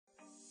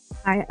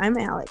Hi, I'm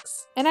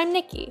Alex. And I'm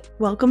Nikki.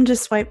 Welcome to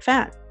Swipe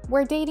Fat.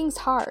 Where dating's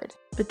hard.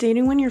 But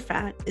dating when you're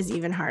fat is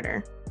even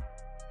harder.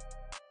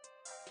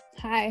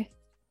 Hi.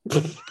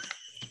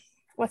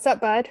 What's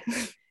up, bud?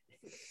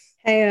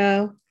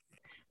 Heyo.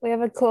 We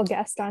have a cool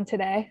guest on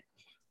today.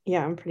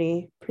 Yeah, I'm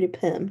pretty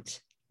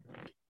pimped.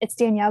 It's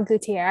Danielle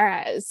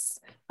Gutierrez.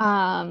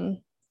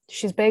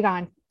 She's big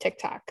on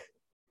TikTok.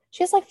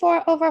 She has like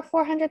over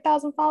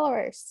 400,000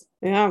 followers.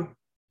 Yeah.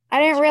 I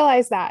didn't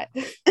realize that.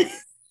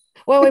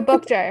 Well, we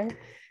booked her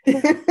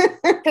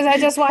because I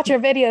just watch her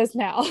videos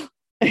now.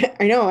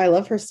 I know. I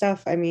love her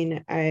stuff. I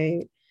mean,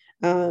 I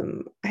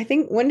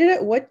think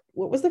what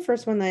was the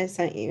first one that I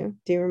sent you?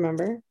 Do you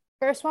remember?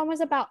 First one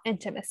was about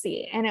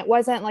intimacy, and it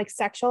wasn't like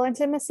sexual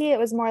intimacy. It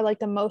was more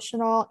like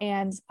emotional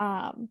and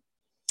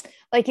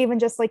like even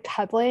just like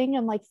cuddling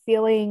and like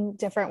feeling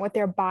different with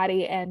their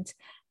body. And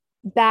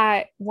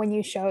that when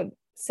you showed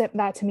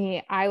that to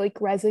me, I like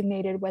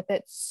resonated with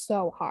it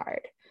so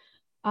hard.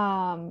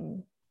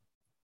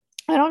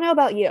 I don't know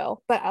about you,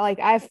 but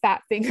I have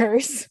fat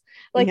fingers.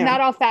 Like Yeah.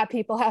 not all fat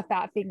people have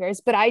fat fingers,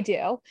 but I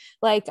do.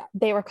 Like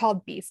they were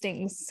called bee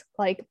stings.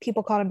 Like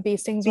people called them bee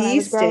stings when I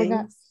was growing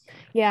up.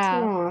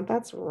 Yeah. Oh,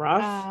 that's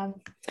rough.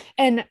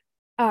 And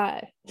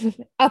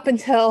up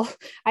until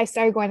I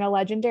started going to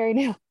Legendary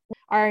Nail,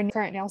 our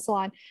current nail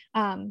salon,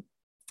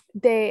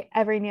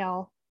 every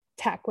nail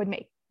tech would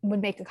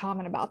make a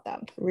comment about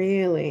them.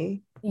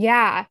 Really?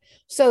 Yeah.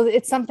 So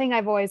it's something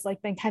I've always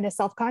like been kind of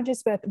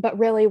self-conscious with, but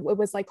really it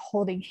was like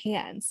holding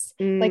hands,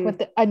 like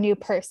with a new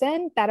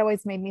person. That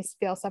always made me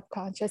feel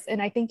self-conscious.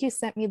 And I think you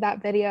sent me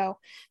that video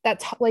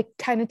that like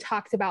kind of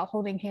talked about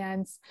holding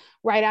hands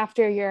right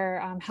after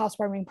your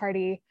housewarming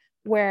party,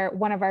 where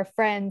one of our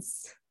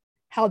friends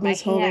held my hand.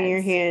 Holding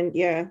your hand.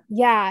 Yeah.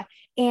 Yeah.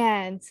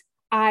 And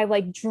I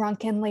like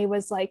drunkenly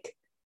was like,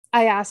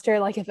 I asked her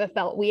like if it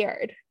felt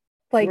weird.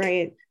 Like,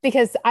 right.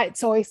 Because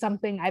it's always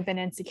something I've been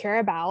insecure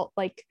about,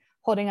 like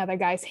holding other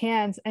guys'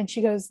 hands. And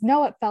she goes,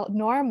 no, it felt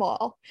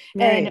normal.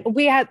 Right. And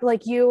we had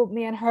like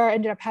me and her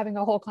ended up having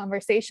a whole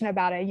conversation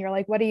about it. And you're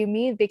like, what do you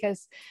mean?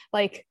 Because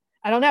like,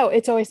 I don't know.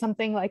 It's always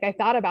something like I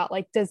thought about,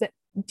 like, do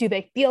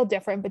they feel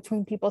different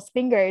between people's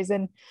fingers?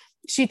 And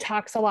she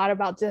talks a lot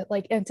about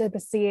like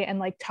intimacy and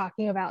like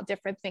talking about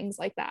different things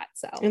like that.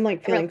 So, and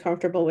like feeling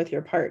comfortable with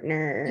your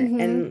partner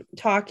and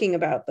talking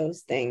about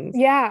those things.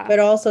 Yeah. But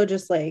also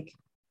just like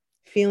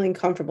feeling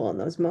comfortable in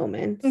those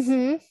moments.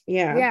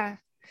 Yeah.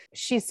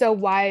 She's so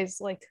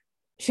wise. Like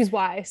she's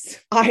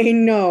wise. I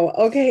know.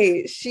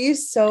 Okay.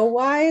 She's so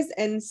wise.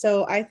 And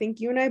so I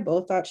think you and I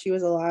both thought she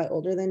was a lot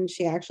older than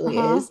she actually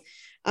is.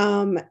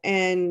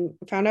 And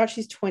found out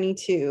she's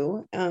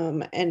 22.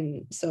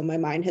 And so my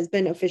mind has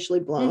been officially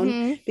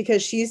blown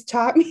because she's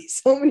taught me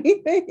so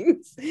many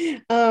things.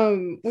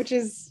 Which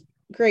is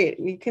great.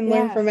 You can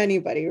learn from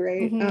anybody,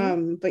 right?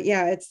 But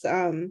yeah, it's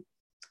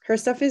her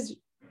stuff is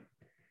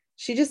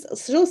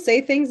she'll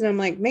say things and I'm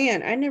like,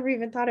 man, I never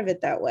even thought of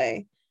it that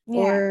way. Yeah.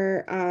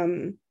 Or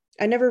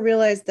I never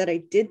realized that I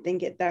did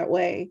think it that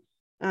way.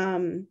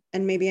 And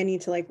maybe I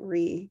need to like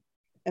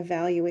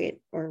reevaluate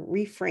or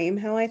reframe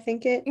how I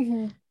think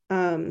it.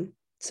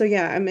 So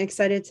yeah, I'm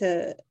excited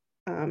to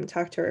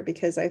talk to her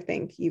because I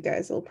think you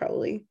guys will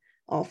probably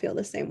all feel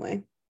the same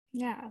way.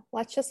 Yeah,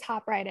 let's just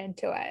hop right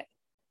into it.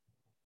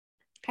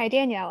 Hi,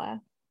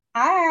 Daniela.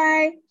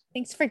 Hi.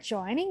 Thanks for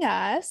joining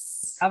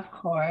us. Of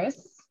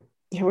course.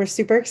 Yeah, we're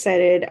super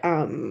excited.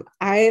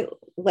 I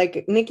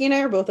like Nikki and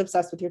I are both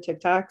obsessed with your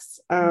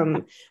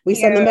TikToks. We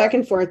send them back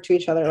and forth to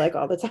each other like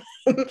all the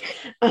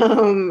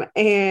time.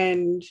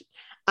 And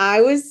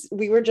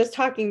we were just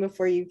talking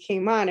before you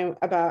came on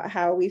about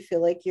how we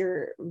feel like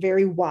you're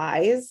very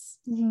wise.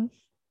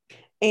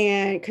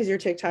 And because your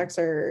TikToks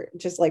are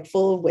just like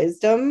full of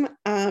wisdom.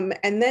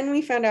 And then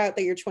we found out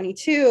that you're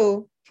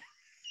 22.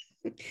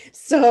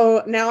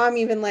 So now I'm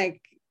even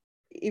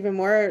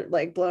more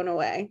like blown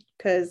away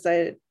because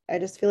I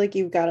just feel like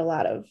you've got a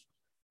lot of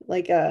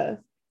like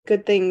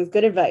good things,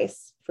 good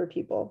advice for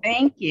people.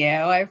 Thank you.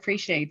 I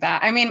appreciate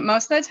that. I mean,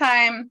 most of the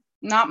time,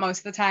 not most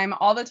of the time,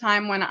 all the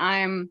time when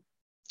I'm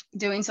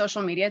doing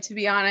social media, to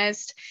be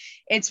honest,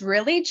 it's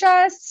really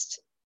just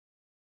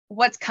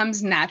what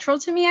comes natural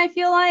to me. I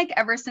feel like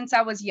ever since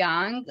I was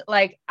young,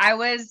 like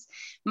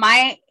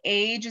my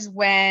age is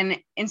when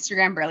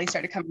Instagram barely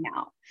started coming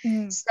out.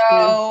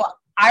 So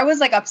I was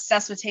like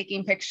obsessed with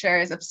taking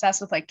pictures,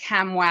 obsessed with like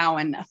CamWow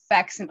and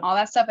effects and all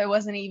that stuff. I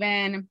wasn't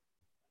even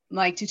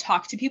like to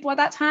talk to people at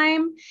that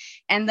time.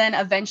 And then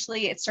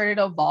eventually it started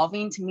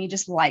evolving to me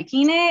just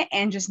liking it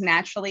and just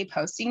naturally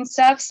posting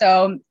stuff.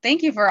 So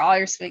thank you for all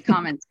your sweet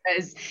comments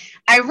because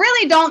I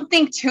really don't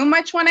think too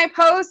much when I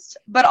post,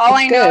 but all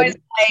I know is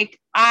like,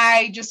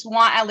 I just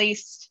want at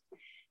least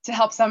to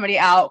help somebody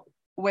out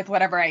with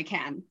whatever I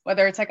can,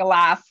 whether it's like a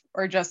laugh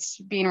or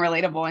just being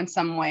relatable in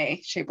some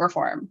way, shape or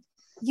form.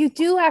 You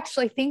do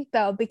actually think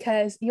though,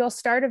 because you'll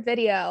start a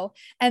video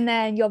and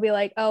then you'll be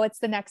like, oh, it's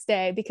the next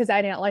day because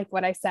I didn't like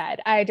what I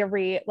said. I had to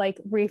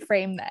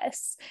reframe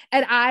this.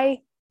 And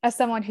I, as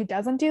someone who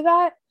doesn't do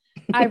that,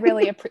 I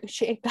really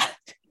appreciate that.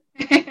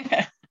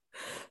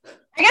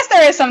 I guess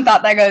there is some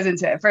thought that goes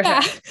into it for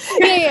sure.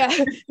 Yeah.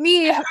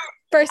 Me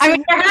first. I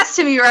mean, there has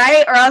to be,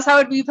 right? Or else I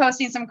would be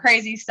posting some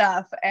crazy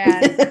stuff.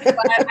 And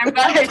I'm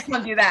glad I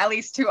don't do that at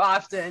least too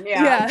often.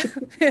 Yeah.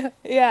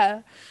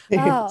 Yeah.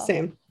 Oh.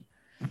 Same.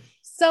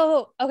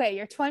 So, okay,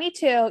 you're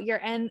 22, you're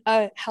in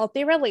a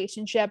healthy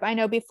relationship. I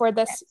know before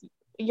this,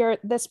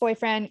 this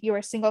boyfriend, you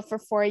were single for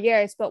 4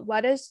 years, but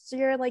what has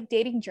your like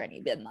dating journey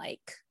been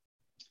like?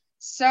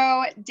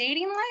 So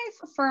dating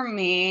life for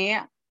me,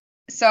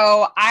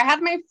 so I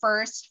had my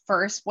first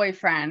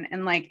boyfriend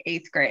in like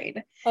 8th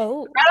grade.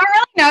 Oh, I don't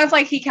really know if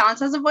like he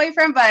counts as a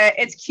boyfriend, but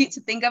it's cute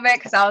to think of it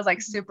because I was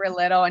like super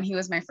little and he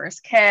was my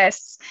first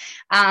kiss.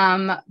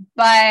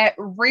 But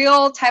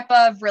real type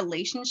of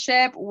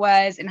relationship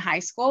was in high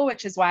school,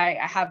 which is why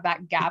I have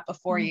that gap of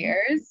 4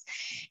 years.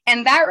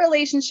 And that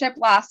relationship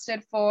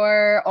lasted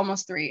for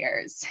almost 3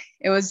 years.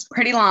 It was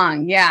pretty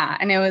long. Yeah.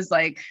 And it was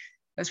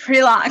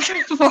pretty long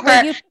for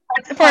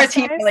a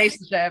teen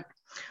relationship.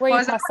 Were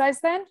you plus size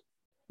then?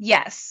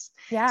 Yes.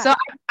 Yeah. So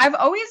I've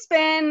always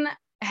been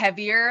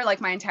heavier like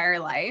my entire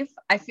life.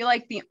 I feel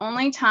like the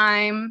only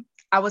time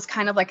I was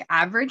kind of like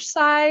average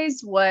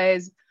size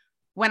was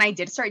when I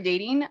did start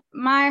dating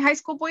my high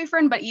school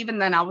boyfriend, but even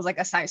then I was like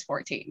a size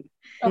 14.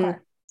 Okay.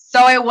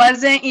 So it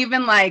wasn't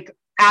even like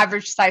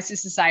average size to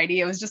society.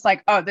 It was just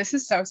like, oh, this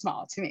is so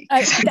small to me.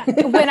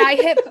 When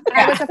I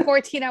was a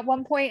 14 at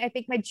one point, I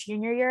think my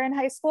junior year in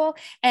high school,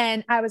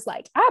 and I was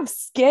like, I'm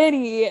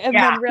skinny. And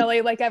then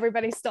really like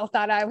everybody still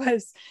thought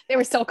they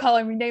were still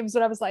calling me names,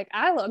 but I was like,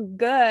 I look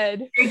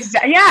good.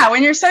 Exactly. Yeah.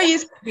 When you're so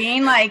used to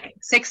being like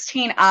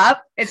 16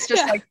 up, it's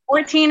just like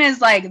 14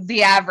 is like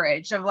the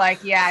average of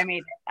like, yeah, I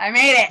made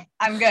it.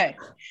 I'm good.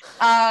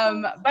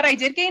 But I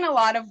did gain a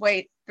lot of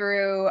weight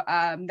through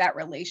that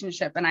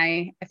relationship. And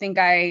I think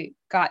I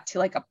got to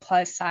like a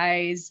plus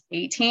size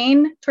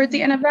 18 towards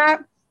the end of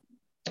that.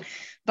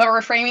 But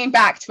reframing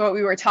back to what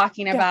we were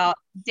talking about,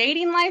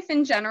 dating life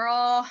in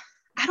general,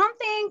 I don't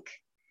think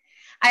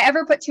I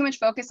ever put too much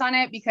focus on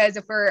it because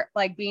if we're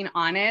like being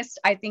honest,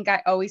 I think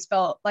I always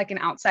felt like an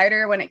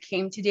outsider when it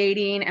came to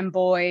dating and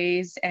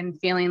boys and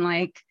feeling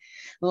like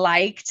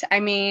liked. I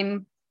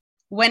mean,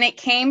 when it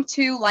came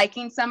to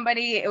liking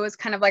somebody, it was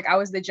kind of like I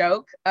was the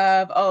joke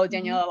of, oh,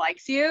 Daniela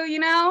likes you, you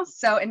know?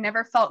 So it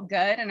never felt good.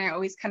 And I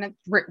always kind of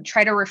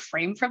try to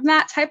refrain from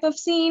that type of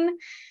scene.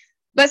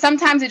 But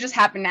sometimes it just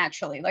happened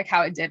naturally, like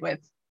how it did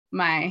with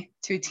my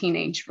 2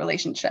 teenage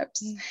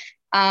relationships.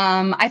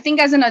 I think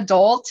as an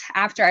adult,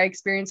 after I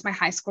experienced my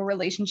high school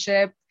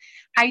relationship,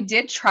 I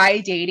did try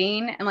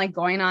dating and like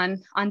going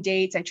on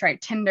dates. I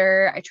tried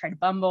Tinder, I tried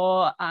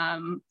Bumble.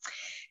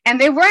 And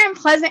they weren't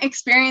pleasant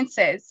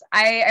experiences.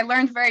 I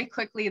learned very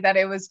quickly that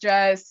it was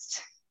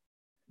just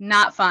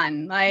not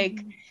fun.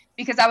 Like,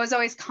 because I was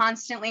always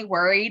constantly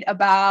worried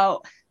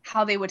about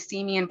how they would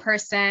see me in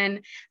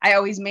person. I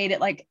always made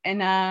it like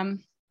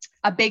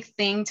a big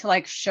thing to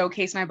like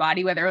showcase my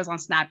body, whether it was on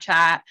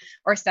Snapchat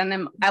or send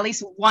them at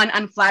least one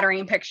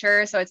unflattering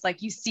picture. So it's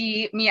like, you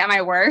see me at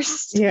my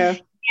worst. Yeah.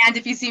 And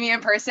if you see me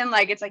in person,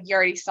 like, it's like, you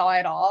already saw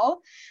it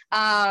all.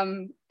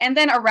 And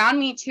then around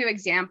me too,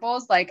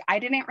 examples, like I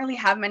didn't really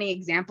have many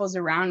examples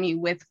around me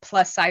with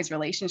plus size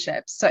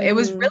relationships. So it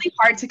was really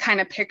hard to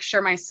kind of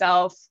picture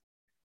myself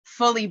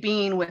fully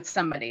being with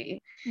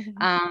somebody.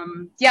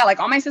 Like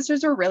all my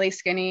sisters were really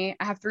skinny.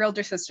 I have 3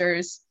 older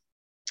sisters.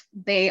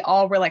 They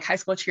all were like high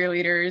school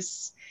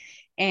cheerleaders.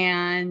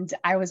 And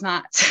I was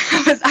not,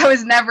 I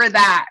was never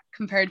that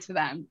compared to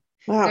them.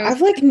 Wow.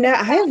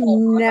 I have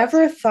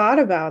never thought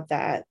about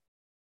that.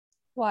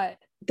 What?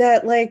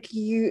 That like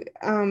you've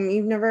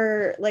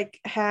never like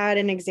had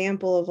an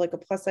example of like a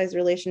plus size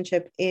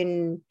relationship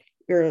in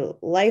your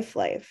life.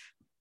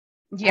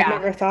 Yeah.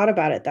 I've never thought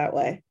about it that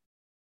way.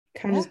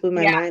 Kind of just blew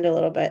my mind a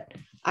little bit.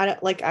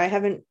 I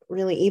haven't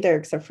really either,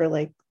 except for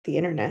like the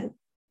internet.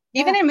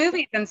 Even in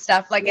movies and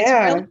stuff, like it's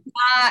really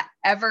not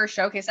ever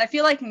showcased. I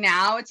feel like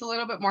now it's a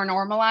little bit more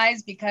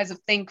normalized because of,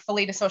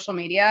 thankfully, to social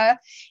media,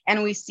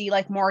 and we see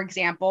like more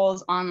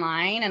examples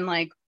online, and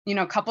like, you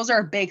know, couples are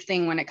a big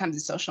thing when it comes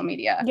to social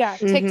media. Yeah,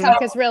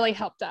 TikTok has really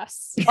helped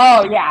us.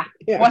 Oh yeah,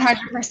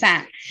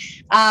 100%.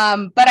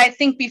 But I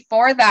think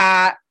before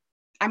that,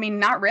 I mean,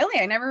 not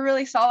really. I never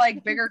really saw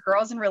like bigger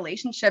girls in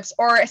relationships,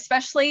 or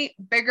especially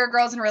bigger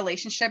girls in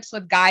relationships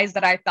with guys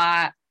that I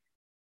thought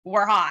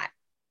were hot.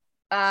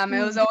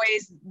 It was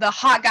always the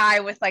hot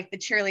guy with like the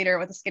cheerleader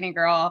with the skinny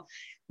girl,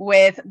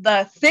 with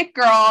the thick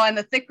girl, and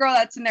the thick girl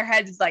that's in their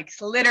heads is like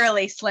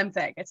literally slim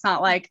thick. It's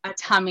not like a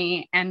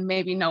tummy and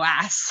maybe no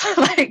ass,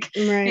 like,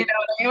 you know what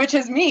I mean? Which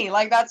is me,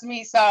 like that's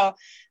me. So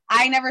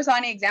I never saw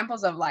any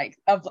examples of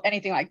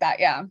anything like that.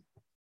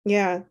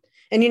 Yeah.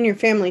 And in your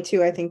family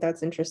too, I think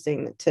that's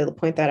interesting to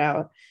point that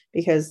out,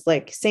 because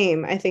like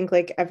same, I think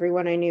like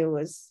everyone I knew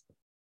was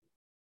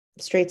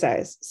straight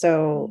size.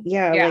 So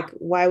like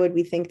why would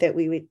we think that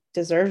we would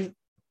deserve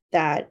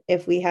that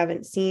if we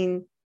haven't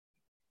seen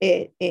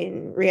it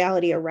in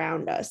reality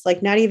around us?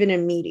 Like not even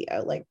in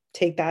media, like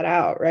take that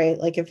out, right?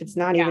 Like if it's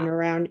not even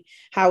around,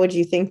 how would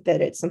you think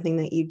that it's something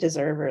that you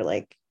deserve or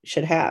like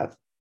should have?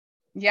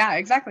 Yeah,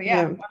 exactly.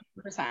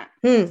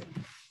 100%.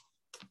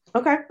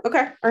 Okay. All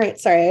right.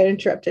 Sorry, I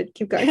interrupted.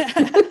 Keep going.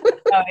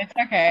 Oh, it's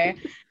okay.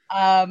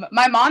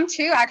 My mom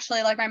too,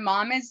 actually, like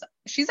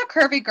she's a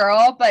curvy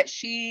girl, but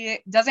she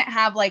doesn't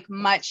have like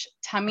much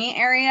tummy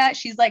area.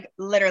 She's like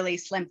literally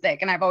slim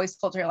thick. And I've always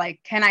told her, like,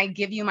 can I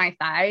give you my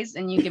thighs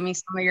and you give me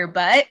some of your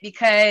butt?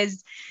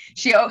 Because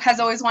she has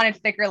always wanted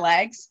thicker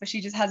legs, but she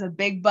just has a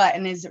big butt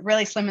and is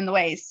really slim in the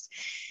waist.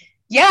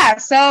 Yeah.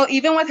 So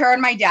even with her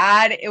and my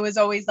dad, it was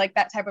always like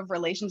that type of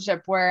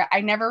relationship where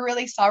I never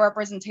really saw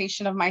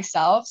representation of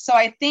myself. So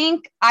I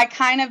think I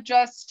kind of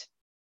just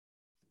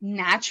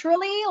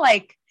naturally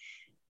like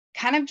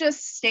kind of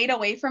just stayed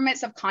away from it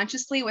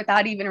subconsciously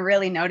without even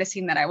really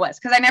noticing that I was,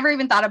 because I never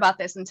even thought about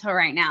this until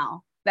right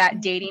now,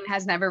 that dating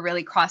has never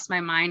really crossed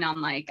my mind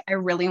on like, I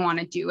really want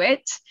to do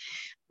it.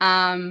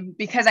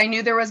 Because I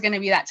knew there was going to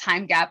be that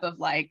time gap of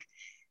like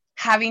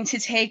having to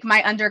take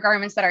my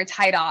undergarments that are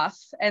tied off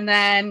and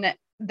then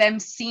them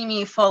see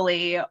me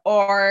fully,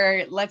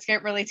 or let's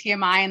get really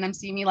TMI and them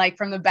see me like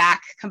from the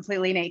back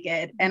completely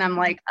naked. And I'm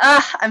like,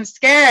 I'm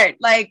scared.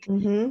 Like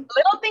little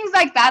things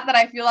like that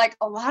I feel like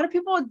a lot of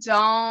people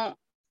don't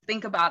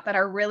think about that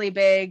are really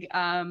big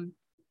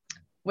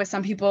with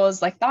some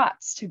people's like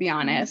thoughts, to be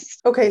honest.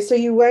 Okay. So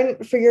you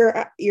went for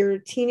your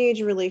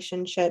teenage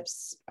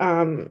relationships.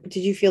 Did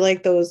you feel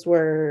like those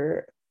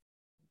were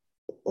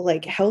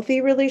like healthy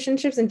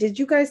relationships? And did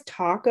you guys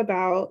talk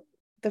about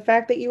the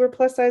fact that you were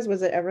plus size?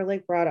 Was it ever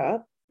like brought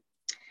up?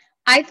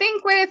 I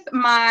think with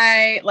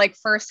my like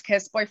first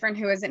kiss boyfriend,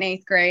 who was in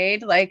 8th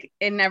grade, like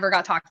it never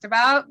got talked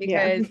about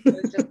because it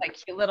was just like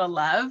cute little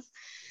love.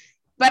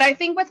 But I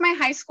think with my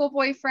high school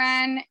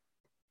boyfriend,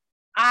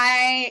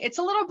 it's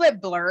a little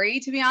bit blurry,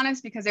 to be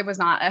honest, because it was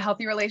not a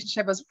healthy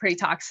relationship. It was pretty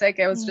toxic.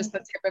 It was just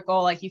the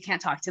typical, like, you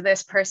can't talk to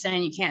this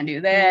person. You can't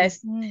do this.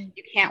 You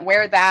can't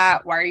wear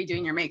that. Why are you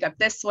doing your makeup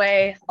this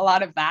way? A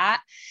lot of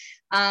that.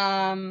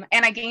 And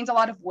I gained a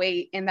lot of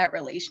weight in that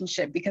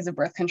relationship because of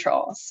birth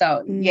control.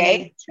 So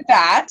yay to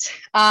that.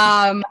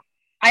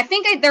 I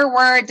think there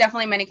were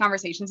definitely many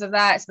conversations of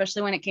that,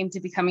 especially when it came to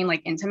becoming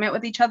like intimate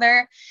with each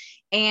other.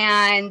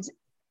 And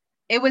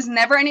it was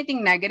never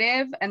anything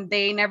negative, and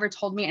they never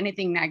told me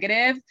anything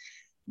negative.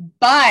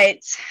 But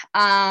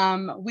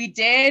we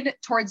did,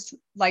 towards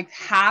like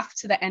half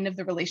to the end of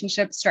the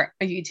relationship, start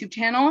a YouTube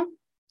channel.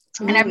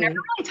 And I've never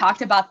really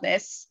talked about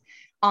this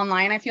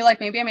online. I feel like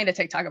maybe I made a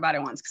TikTok about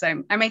it once,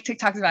 because I make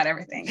TikToks about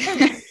everything.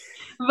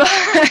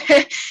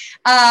 But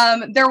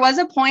there was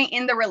a point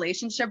in the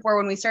relationship where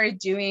when we started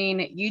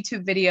doing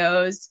YouTube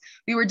videos,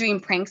 we were doing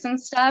pranks and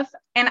stuff.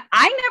 And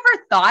I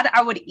never thought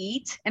I would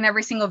eat in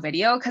every single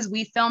video, because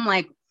we film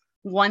like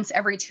once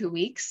every 2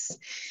 weeks.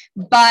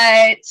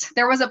 But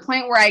there was a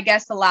point where I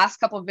guess the last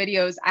couple of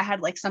videos, I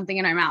had like something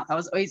in my mouth. I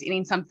was always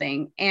eating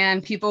something,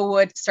 and people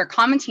would start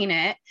commenting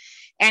it.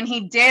 And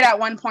he did at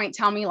one point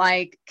tell me,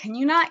 like, can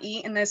you not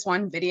eat in this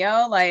one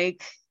video?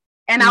 Like,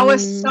 and I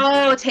was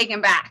so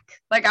taken back.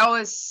 Like, I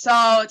was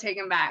so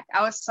taken back.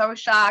 I was so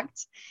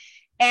shocked.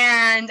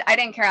 And I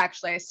didn't care,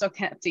 actually. I still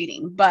kept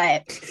eating.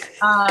 But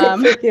I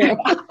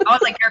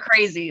was like, you're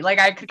crazy. Like,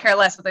 I could care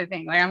less what they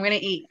think. Like, I'm going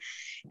to eat.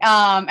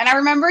 And I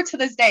remember to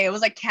this day, it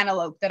was like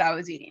cantaloupe that I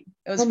was eating.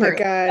 It was fruit.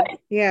 My God.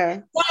 Yeah.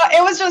 Well,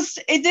 it was just,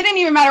 it didn't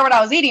even matter what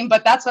I was eating,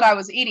 but that's what I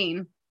was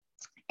eating.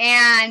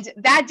 And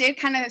that did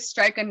kind of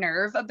strike a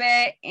nerve a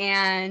bit.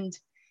 And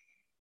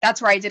that's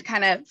where I did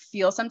kind of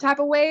feel some type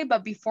of way.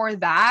 But before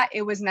that,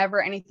 it was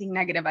never anything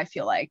negative, I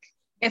feel like.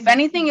 If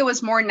anything, it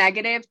was more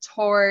negative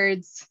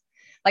towards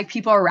like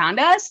people around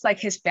us. Like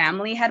his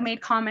family had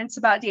made comments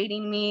about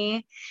dating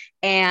me.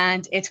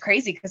 And it's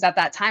crazy, because at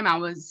that time I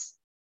was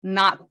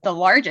not the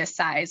largest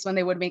size when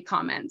they would make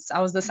comments.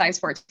 I was the size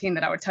 14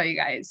 that I would tell you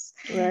guys.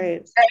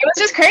 Right. So it was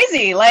just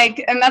crazy.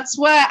 Like, and that's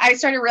what I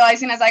started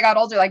realizing as I got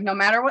older. Like, no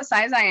matter what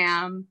size I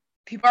am,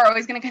 people are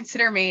always going to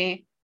consider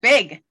me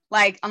big.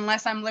 Like,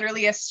 unless I'm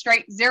literally a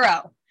straight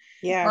 0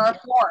 or a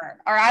 4,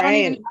 or I don't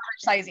even know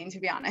sizing, to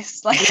be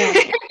honest. Like,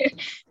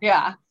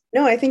 yeah.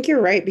 No, I think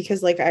you're right,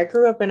 because like I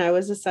grew up and I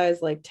was a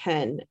size like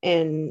 10,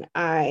 and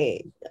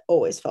I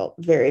always felt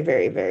very,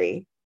 very,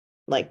 very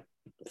like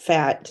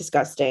fat,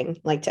 disgusting,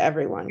 like to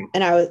everyone.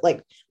 And I was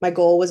like, my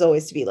goal was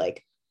always to be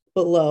like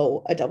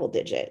below a double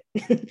digit,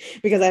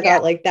 because I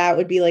thought like that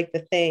would be like the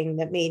thing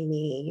that made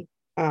me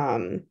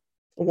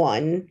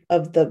one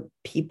of the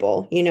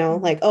people, you know,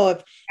 like, oh,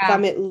 if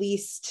I'm at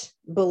least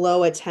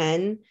below a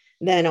 10,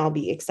 then I'll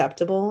be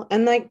acceptable.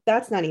 And like,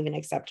 that's not even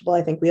acceptable.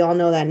 I think we all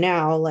know that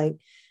now. Like,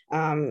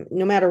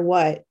 no matter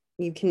what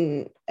you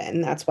can,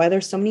 and that's why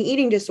there's so many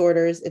eating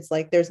disorders. It's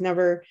like, it's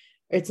never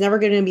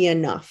going to be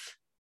enough.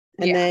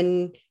 And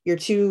then you're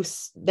too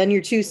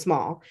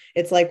small.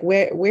 It's like,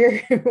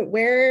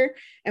 where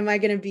am I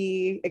going to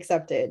be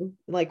accepted?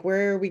 Like,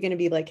 where are we going to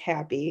be like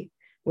happy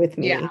with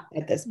me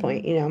at this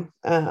point? You know,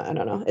 I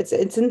don't know. It's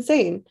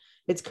insane.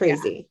 It's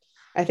crazy.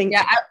 I think.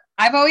 Yeah.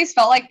 I've always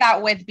felt like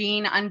that with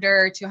being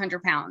under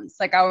 200 pounds.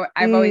 Like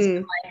I've always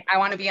been like, I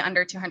want to be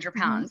under 200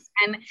 pounds.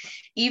 And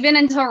even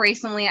until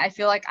recently, I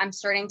feel like I'm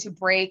starting to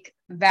break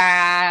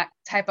that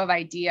type of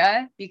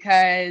idea,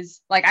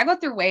 because like I go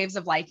through waves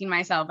of liking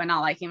myself and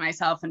not liking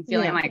myself and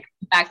feeling like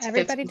back to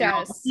everybody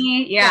does.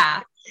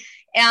 Yeah.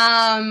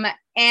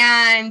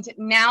 And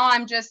now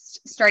I'm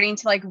just starting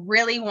to like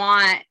really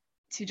want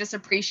to just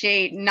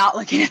appreciate not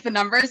looking at the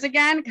numbers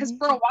again, because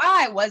for a while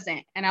I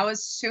wasn't, and I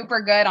was super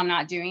good on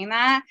not doing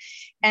that,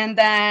 and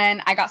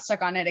then I got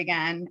stuck on it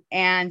again.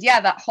 And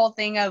yeah, that whole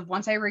thing of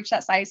once I reached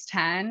that size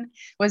 10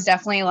 was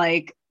definitely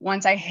like,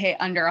 once I hit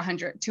under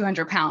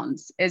 200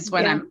 pounds is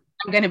when I'm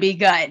gonna be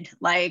good.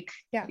 Like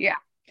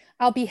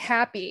I'll be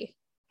happy.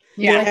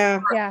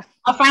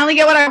 I'll finally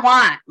get what I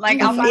want.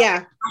 Like I'll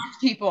finally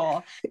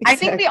people. Exactly. I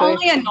think the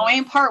only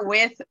annoying part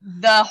with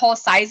the whole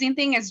sizing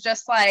thing is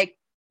just like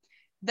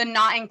the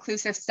not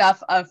inclusive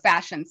stuff of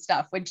fashion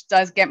stuff, which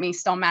does get me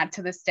still mad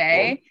to this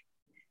day.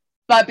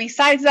 But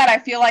besides that, I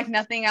feel like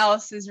nothing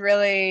else is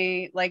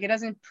really like, it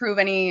doesn't prove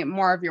any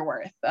more of your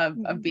worth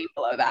of being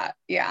below that.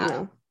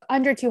 Yeah.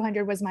 Under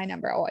 200 was my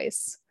number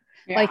always.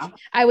 Like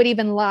I would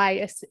even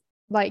lie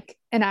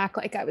and act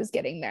like I was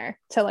getting there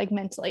to like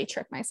mentally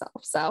trick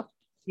myself. So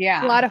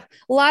a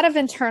lot of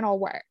internal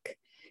work.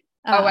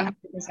 100%,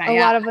 a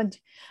lot of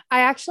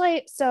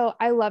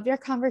I love your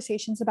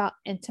conversations about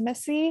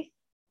intimacy,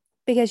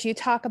 because you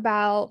talk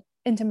about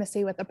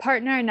intimacy with a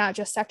partner, not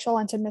just sexual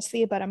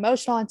intimacy, but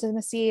emotional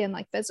intimacy and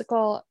like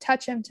physical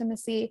touch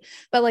intimacy,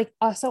 but like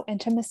also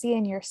intimacy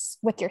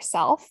with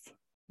yourself.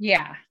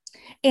 Yeah.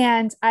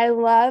 And I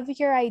love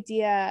your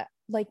idea,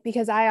 like,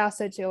 because I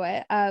also do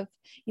it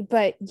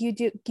but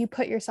you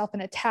put yourself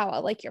in a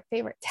towel, like your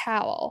favorite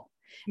towel.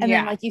 And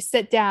then like you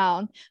sit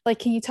down, like,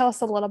 can you tell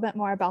us a little bit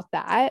more about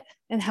that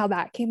and how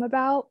that came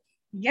about?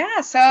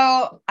 Yeah.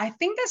 So I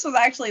think this was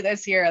actually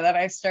this year that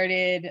I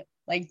started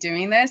like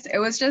doing this. It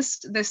was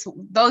just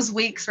those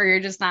weeks where you're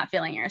just not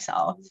feeling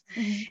yourself.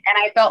 And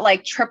I felt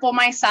like triple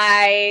my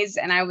size,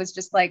 and I was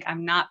just like,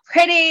 I'm not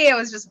pretty. It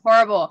was just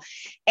horrible.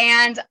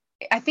 And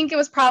I think it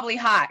was probably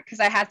hot because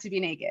I had to be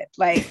naked.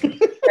 Like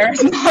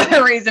there's no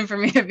other reason for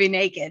me to be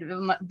naked.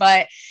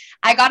 But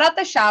I got out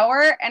the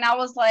shower and I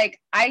was like,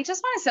 I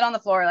just want to sit on the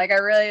floor. Like I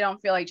really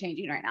don't feel like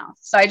changing right now.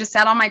 So I just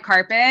sat on my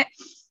carpet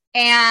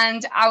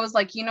and I was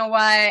like, you know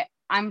what?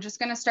 I'm just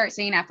going to start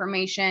saying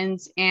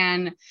affirmations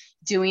and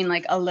doing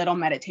like a little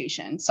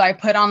meditation. So I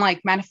put on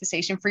like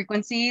manifestation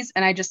frequencies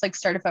and I just like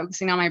started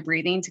focusing on my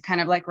breathing to kind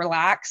of like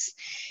relax.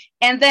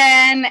 And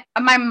then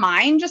my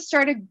mind just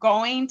started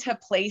going to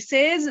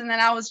places. And then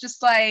I was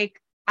just like,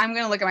 I'm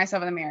going to look at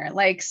myself in the mirror.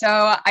 Like,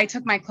 so I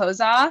took my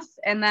clothes off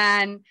and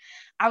then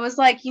I was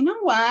like, you know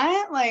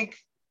what? Like,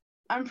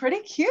 I'm pretty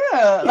cute.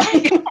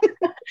 Like,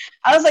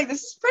 I was like,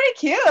 this is pretty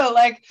cute.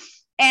 Like,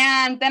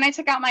 and then I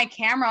took out my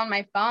camera on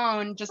my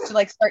phone just to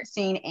like start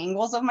seeing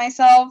angles of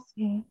myself.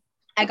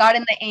 I got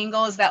in the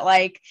angles that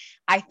like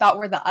I thought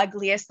were the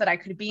ugliest that I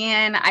could be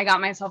in. I got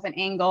myself in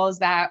angles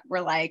that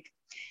were like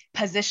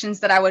positions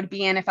that I would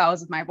be in if I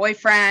was with my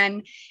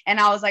boyfriend. And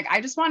I was like,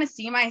 I just want to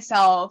see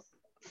myself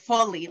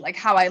fully, like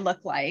how I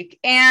look like.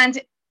 And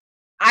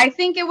I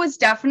think it was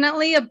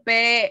definitely a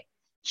bit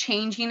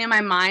changing in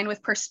my mind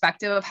with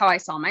perspective of how I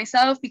saw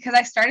myself, because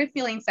I started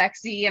feeling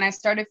sexy and I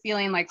started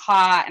feeling like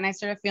hot and I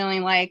started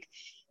feeling like,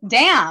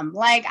 damn,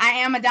 like I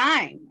am a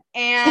dime.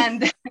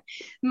 And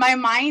my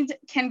mind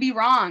can be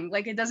wrong.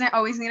 Like it doesn't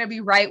always need to be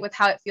right with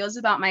how it feels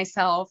about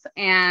myself.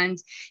 And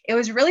it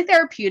was really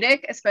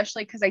therapeutic,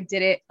 especially because I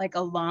did it like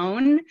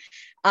alone.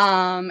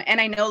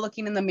 And I know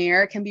looking in the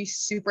mirror can be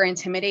super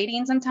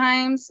intimidating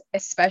sometimes,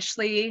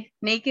 especially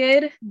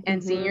naked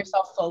and seeing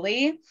yourself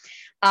fully.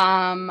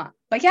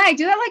 But yeah, I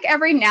do that like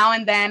every now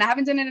and then. I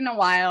haven't done it in a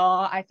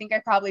while. I think I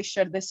probably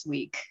should this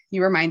week.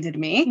 You reminded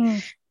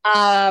me.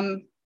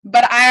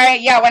 But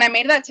when I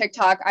made that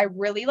TikTok, I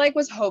really like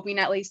was hoping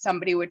at least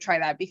somebody would try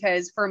that,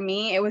 because for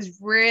me, it was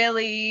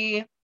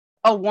really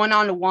a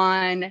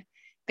one-on-one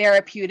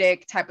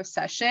therapeutic type of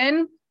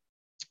session,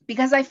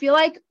 because I feel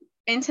like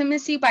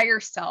intimacy by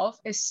yourself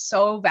is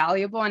so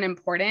valuable and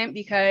important,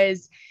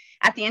 because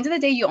at the end of the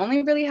day, you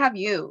only really have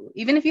you.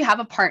 Even if you have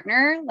a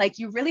partner, like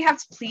you really have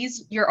to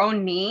please your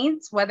own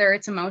needs, whether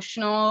it's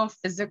emotional,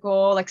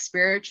 physical, like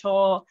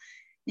spiritual.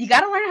 You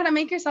got to learn how to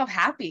make yourself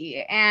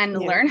happy and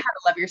learn how to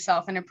love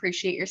yourself and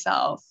appreciate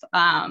yourself.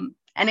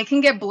 And it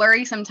can get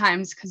blurry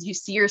sometimes because you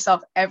see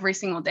yourself every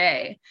single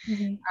day.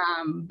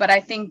 But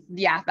I think,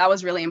 that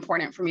was really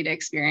important for me to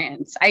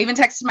experience. I even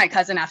texted my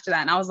cousin after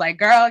that and I was like,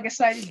 girl, guess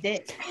what I just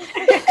did?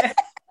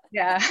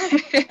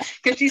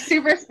 Because she's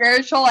super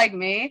spiritual like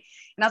me.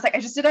 And I was like, I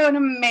just did an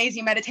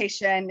amazing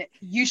meditation.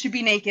 You should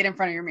be naked in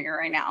front of your mirror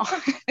right now.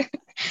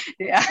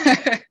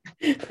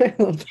 I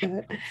love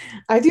that.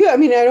 I do. I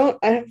mean,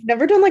 I've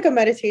never done like a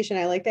meditation.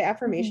 I like the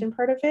affirmation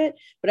part of it,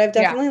 but I've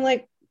definitely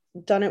like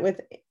done it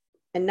with,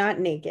 and not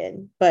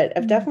naked, but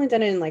I've definitely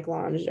done it in like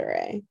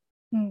lingerie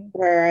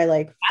where I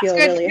like feel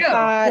really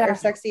hot or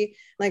sexy.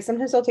 Like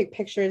sometimes I'll take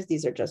pictures.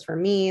 These are just for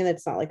me.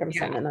 That's not like I'm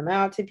sending them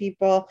out to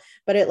people,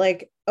 but it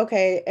like,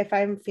 okay, if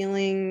I'm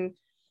feeling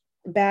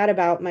bad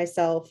about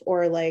myself,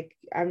 or like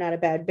I'm not a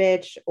bad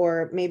bitch,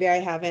 or maybe I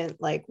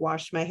haven't like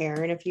washed my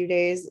hair in a few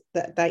days,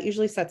 that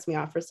usually sets me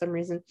off for some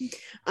reason.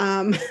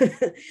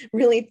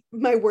 Really,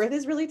 my worth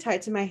is really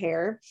tied to my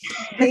hair.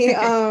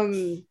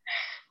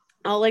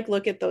 I'll like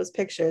look at those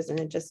pictures and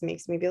it just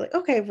makes me be like,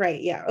 okay, right,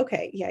 yeah,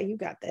 okay, yeah, you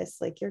got this,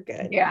 like you're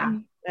good. Yeah.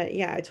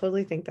 Yeah, I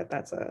totally think that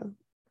that's a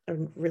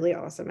really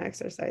awesome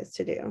exercise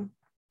to do.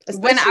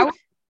 Especially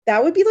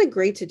that would be like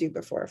great to do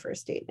before a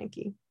first date,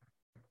 Nikki.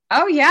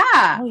 Oh yeah.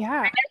 I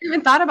never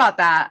even thought about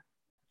that.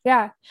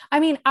 Yeah. I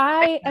mean,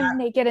 I am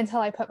naked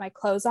until I put my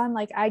clothes on.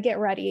 Like I get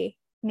ready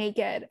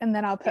naked and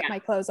then I'll put my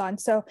clothes on.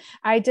 So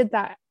I did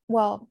that.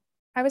 Well,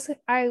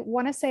 I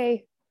want to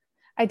say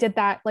I did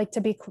that like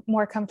to be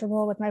more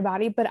comfortable with my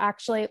body, but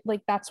actually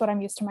like that's what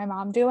I'm used to my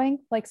mom doing,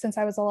 like since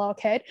I was a little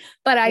kid,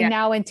 but I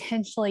now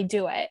intentionally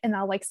do it, and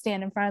I'll like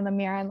stand in front of the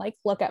mirror and like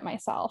look at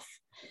myself.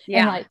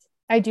 And like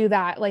I do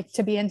that like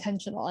to be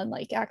intentional and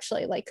like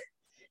actually like,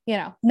 you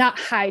know, not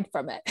hide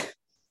from it.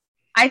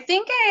 I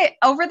think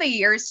over the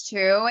years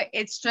too,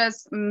 it's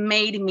just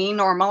made me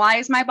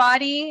normalize my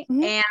body.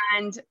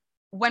 And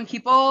when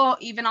people,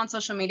 even on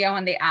social media,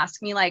 when they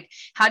ask me like,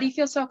 how do you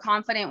feel so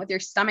confident with your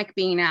stomach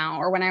being out?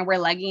 Or when I wear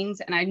leggings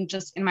and I'm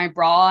just in my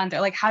bra and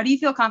they're like, how do you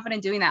feel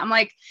confident doing that? I'm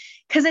like,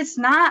 because it's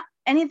not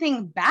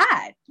anything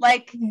bad.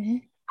 Like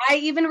I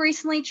even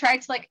recently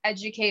tried to like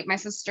educate my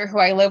sister who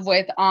I live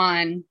with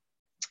on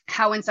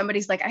how when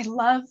somebody's like, I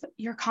love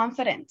your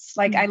confidence.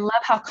 Like, I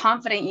love how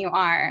confident you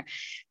are.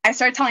 I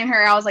started telling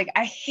her, I was like,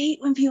 I hate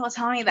when people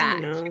tell me that.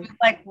 She was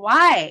like,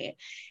 why?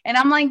 And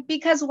I'm like,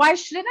 because why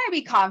shouldn't I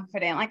be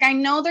confident? Like, I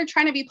know they're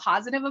trying to be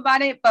positive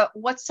about it, but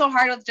what's so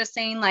hard with just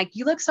saying like,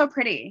 you look so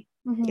pretty.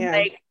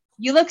 Like,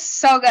 you look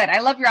so good.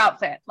 I love your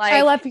outfit. Like,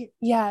 I love you.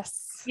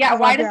 Yes. Yeah.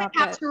 Why does it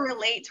have to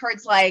relate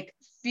towards like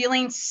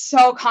feeling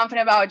so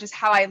confident about just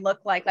how I look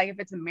like if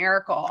it's a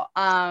miracle?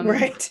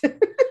 Right.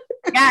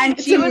 Yeah, and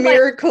it's a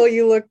miracle like,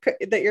 you look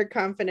that you're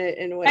confident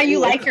in what that you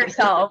like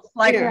yourself.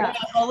 Like,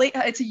 holy,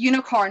 it's a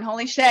unicorn.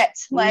 Holy shit!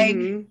 Like,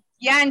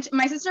 yeah. And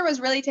my sister was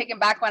really taken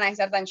back when I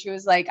said that. And she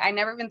was like, "I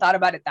never even thought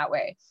about it that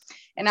way."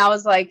 And I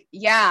was like,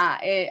 "Yeah,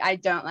 I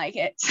don't like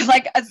it."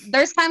 Like,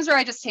 there's times where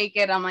I just take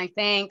it. I'm like,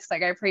 "Thanks,"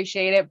 like I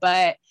appreciate it,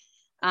 but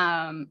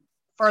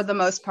for the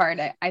most part,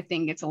 I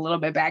think it's a little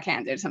bit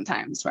backhanded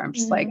sometimes. Where I'm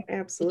just like,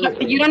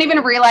 absolutely, you don't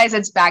even realize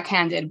it's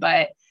backhanded,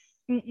 but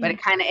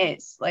it kind of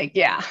is. Like,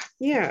 yeah.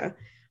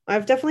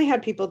 I've definitely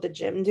had people at the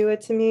gym do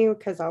it to me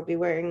because I'll be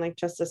wearing like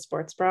just a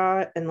sports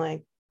bra and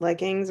like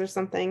leggings or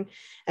something,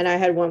 and I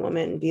had one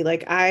woman be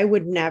like, I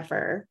would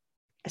never.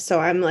 So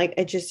I'm like,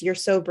 it just, you're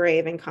so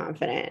brave and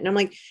confident, and I'm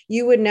like,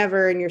 you would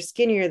never, and you're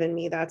skinnier than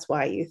me, that's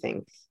why you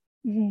think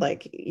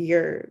like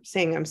you're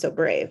saying I'm so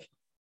brave.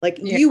 Like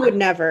you would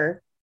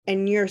never,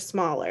 and you're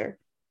smaller,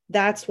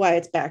 that's why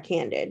it's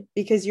backhanded,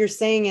 because you're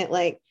saying it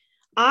like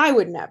I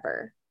would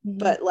never.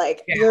 But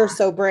like you're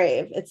so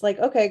brave. It's like,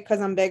 okay,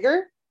 because I'm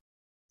bigger.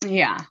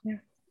 Yeah.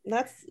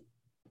 That's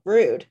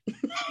rude.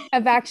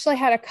 I've actually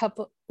had a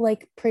couple,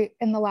 like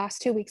in the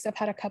last 2 weeks, I've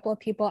had a couple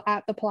of people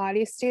at the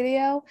Pilates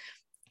studio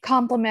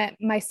compliment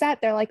my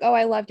set. They're like, oh,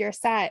 I loved your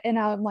set. And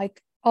I'm like,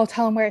 I'll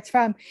tell them where it's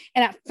from.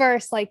 And at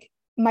first, like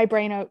my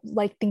brain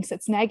like thinks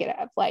it's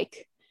negative.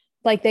 Like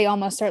they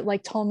almost start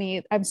like told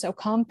me I'm so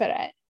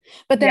confident.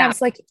 But then I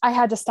was like, I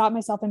had to stop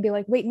myself and be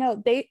like, wait,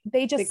 no, they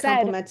just said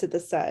complimented the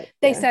set.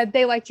 They said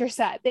they liked your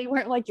set. They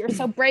weren't like, you're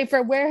so brave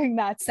for wearing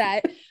that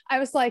set. I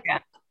was like,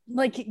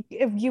 like,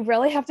 if you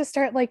really have to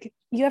start, like,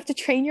 you have to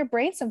train your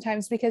brain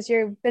sometimes because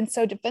you've been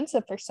so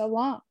defensive for so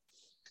long.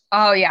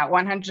 Oh yeah,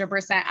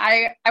 100%.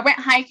 I went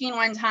hiking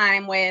one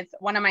time with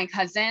one of my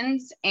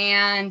cousins,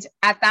 and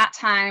at that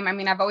time, I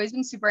mean, I've always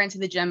been super into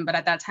the gym, but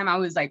at that time I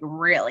was like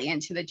really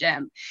into the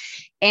gym.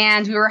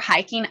 And we were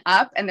hiking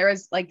up, and there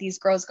was like these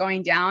girls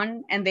going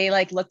down, and they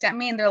like looked at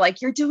me and they're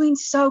like, you're doing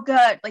so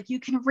good. Like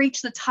you can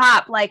reach the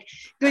top, like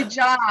good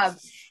job.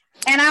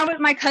 And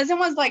my cousin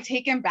was like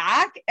taken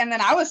back, and then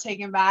I was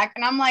taken back,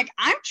 and I'm like,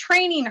 I'm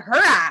training her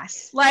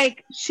ass.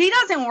 Like she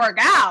doesn't work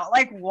out.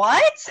 Like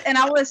what? And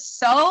I was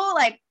so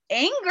like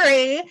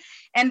angry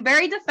and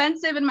very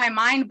defensive in my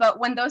mind. But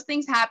when those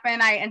things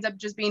happen, I end up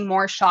just being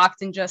more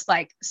shocked and just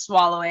like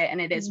swallow it.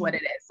 And it is what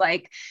it is.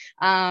 Like,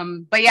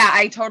 but yeah,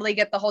 I totally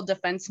get the whole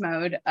defense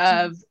mode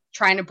of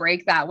trying to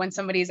break that when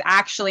somebody's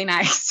actually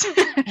nice.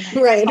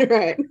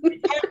 Right.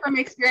 From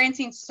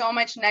experiencing so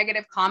much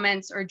negative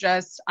comments or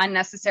just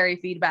unnecessary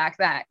feedback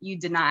that you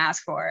did not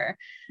ask for.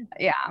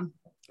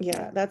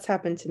 Yeah, that's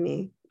happened to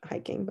me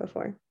hiking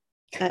before.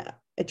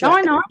 It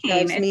drives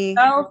me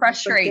so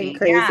frustrating.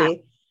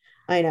 Crazy.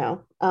 I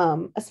know.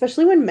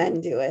 Especially when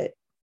men do it.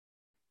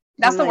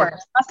 That's the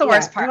worst. That's the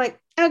worst part. I'm like,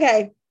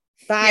 okay,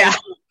 bye.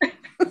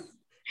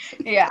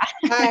 Yeah.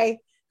 Bye.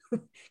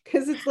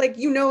 Because it's like,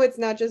 it's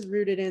not just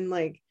rooted in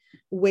like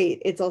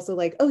weight. It's also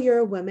like, oh, you're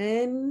a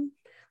woman.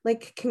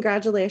 Like,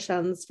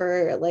 congratulations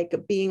for like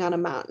being on a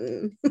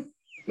mountain.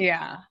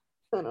 Yeah.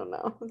 I don't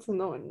know. It's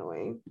so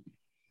annoying.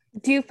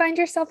 Do you find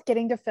yourself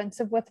getting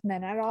defensive with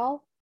men at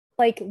all?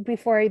 Like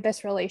before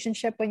this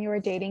relationship, when you were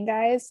dating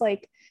guys,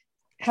 like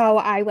how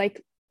I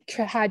like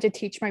had to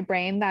teach my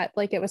brain that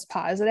like it was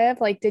positive.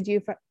 Like, did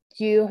you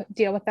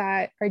deal with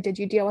that, or did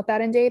you deal with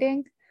that in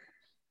dating?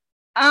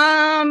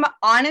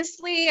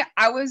 Honestly,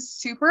 I was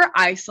super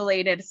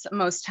isolated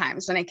most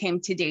times when it came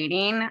to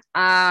dating.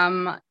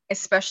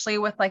 Especially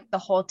with like the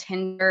whole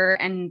Tinder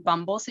and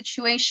Bumble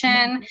situation.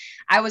 Mm-hmm.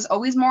 I was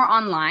always more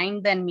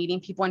online than meeting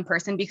people in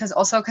person, because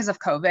also because of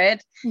COVID,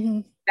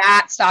 mm-hmm.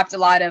 that stopped a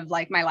lot of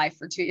like my life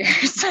for 2 years,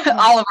 mm-hmm.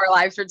 all of our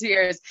lives for 2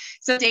 years.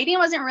 So dating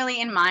wasn't really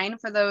in mind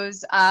for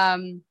those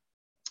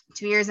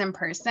 2 years in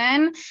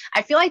person.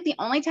 I feel like the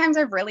only times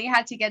I've really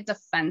had to get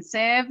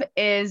defensive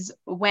is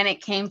when it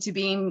came to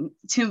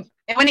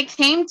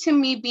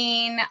me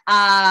being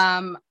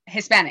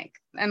Hispanic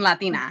and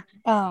Latina.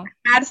 Oh.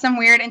 I had some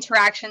weird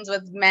interactions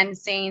with men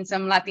saying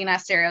some Latina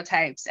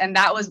stereotypes, and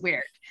that was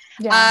weird.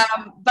 Yeah.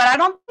 But I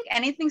don't think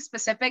anything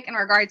specific in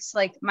regards to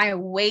like my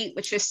weight,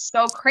 which is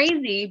so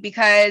crazy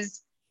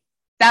because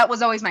that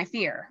was always my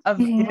fear of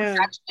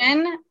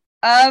rejection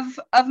of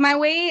my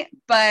weight.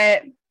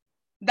 But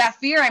that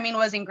fear, I mean,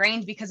 was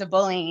ingrained because of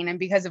bullying and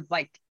because of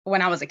like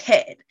when I was a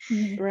kid,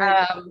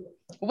 right.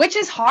 Which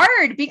is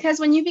hard because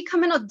when you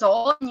become an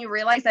adult and you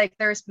realize like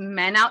there's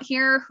men out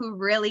here who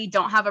really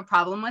don't have a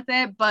problem with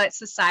it, but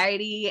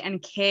society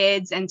and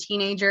kids and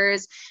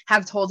teenagers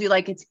have told you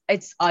like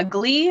it's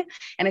ugly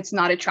and it's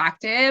not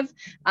attractive.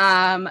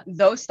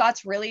 Those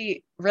thoughts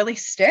really, really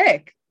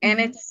stick. Mm-hmm.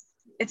 And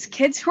it's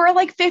kids who are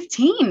like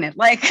 15.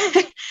 Like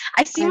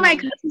I see my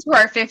cousins who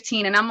are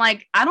 15 and I'm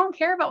like, I don't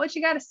care about what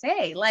you got to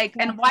say. Like,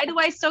 and why do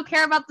I still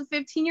care about the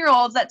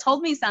 15-year-olds that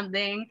told me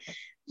something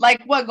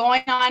like what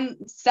going on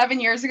 7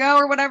 years ago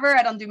or whatever?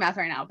 I don't do math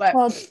right now, but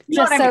well,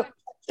 just so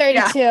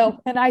 32. Yeah.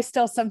 And I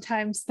still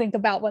sometimes think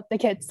about what the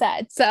kid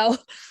said. So,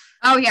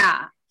 oh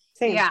yeah.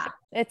 Same. Yeah.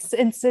 It's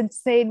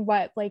insane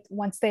what, like,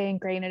 once they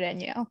ingrain it in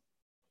you.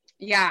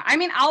 Yeah. I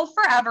mean, I'll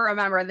forever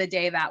remember the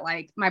day that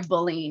like my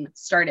bullying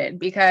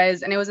started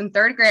and it was in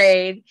 3rd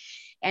grade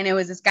and it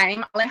was this guy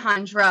named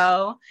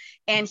Alejandro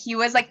and he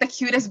was like the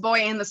cutest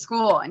boy in the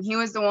school. And he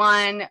was the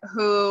one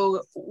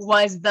who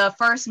was the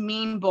first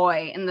mean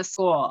boy in the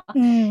school.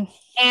 Mm.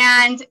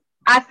 And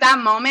at that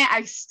moment,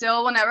 I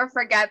still will never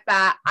forget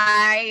that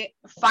I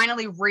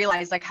finally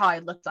realized like how I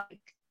looked like.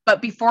 But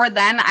before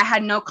then, I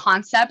had no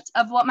concept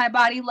of what my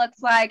body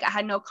looked like. I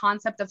had no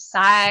concept of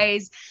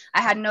size. I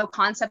had no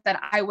concept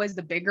that I was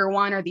the bigger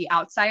one or the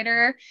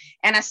outsider.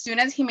 And as soon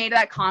as he made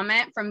that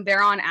comment, from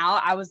there on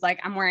out, I was like,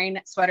 I'm wearing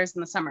sweaters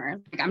in the summer.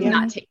 Like, I'm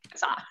not taking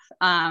this off.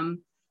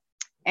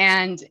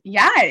 And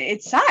yeah,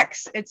 it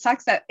sucks. It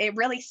sucks that it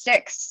really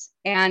sticks.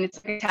 And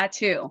it's like a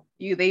tattoo.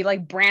 They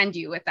like brand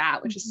you with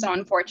that, which is so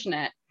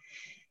unfortunate.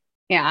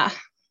 Yeah.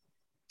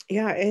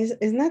 Yeah,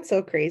 isn't that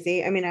so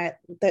crazy? I mean,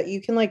 that you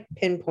can like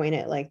pinpoint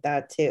it like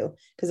that too,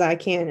 because I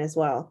can as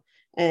well.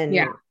 And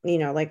you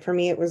know, like for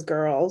me, it was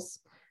girls.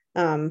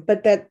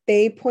 But that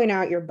they point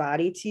out your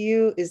body to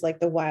you is like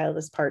the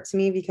wildest part to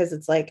me, because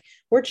it's like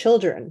we're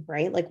children,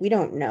 right? Like we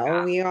don't know.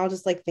 Yeah. We all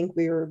just like think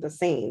we were the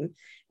same.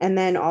 And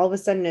then all of a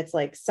sudden it's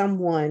like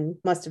someone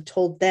must have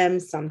told them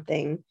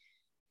something,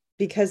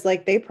 because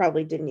like they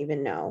probably didn't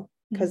even know.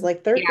 Because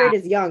like 3rd grade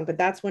is young, but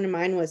that's when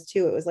mine was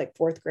too. It was like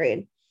 4th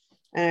grade.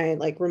 And I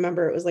like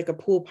remember it was like a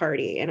pool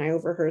party and I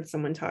overheard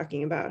someone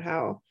talking about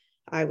how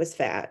I was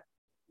fat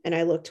and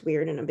I looked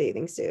weird in a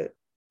bathing suit.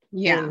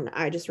 Yeah. And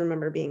I just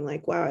remember being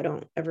like, wow, I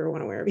don't ever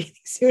want to wear a bathing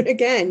suit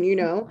again, you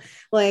know,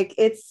 like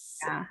it's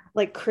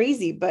like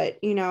crazy,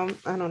 but you know,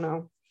 I don't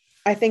know.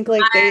 I think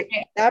like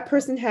that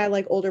person had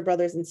like older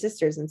brothers and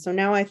sisters. And so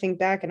now I think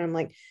back and I'm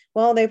like,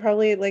 well, they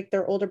probably like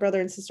their older brother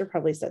and sister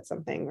probably said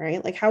something,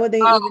 right? Like, how would they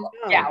even know?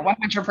 Yeah,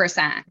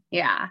 100%.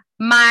 Yeah.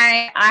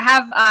 I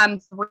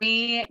have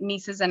 3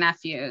 nieces and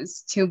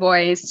nephews, 2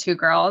 boys, 2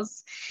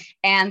 girls.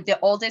 And the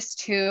oldest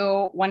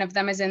 2, one of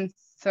them is in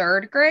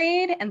 3rd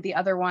grade and the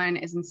other one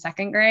is in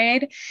 2nd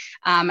grade.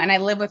 And I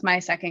live with my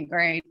 2nd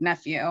grade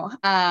nephew.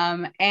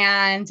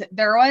 And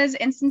there was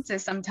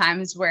instances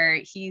sometimes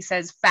where he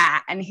says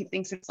fat and he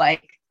thinks it's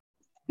like,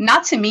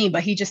 not to me,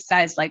 but he just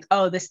says like,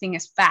 oh, this thing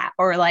is fat,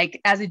 or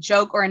like as a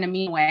joke or in a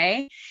mean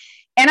way.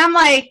 And I'm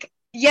like,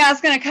 yeah,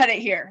 it's going to cut it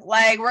here.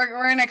 Like we're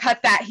going to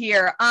cut that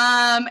here.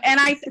 And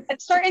I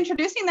start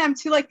introducing them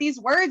to like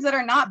these words that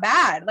are not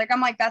bad. Like, I'm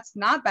like, that's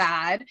not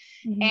bad.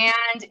 Mm-hmm.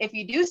 And if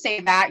you do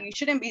say that, you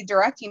shouldn't be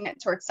directing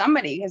it towards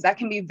somebody, because that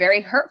can be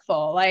very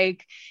hurtful.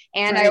 Like,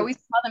 and right. I always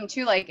tell them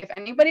too, like, if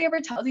anybody ever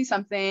tells you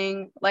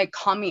something, like,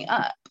 call me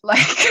up. Like,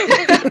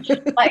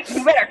 like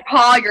you better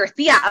call your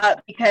Thea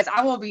up, because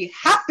I will be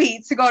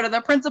happy to go to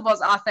the principal's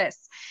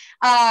office.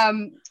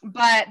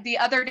 But the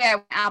other day I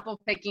went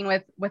apple picking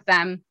with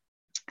them.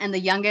 And the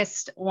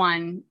youngest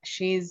one,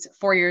 she's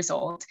 4 years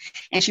old,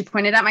 and she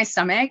pointed at my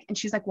stomach and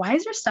she's like, why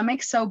is your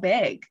stomach so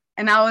big?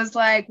 And I was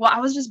like, well, I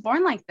was just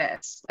born like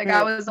this. Like,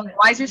 I was like,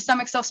 why is your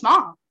stomach so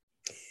small?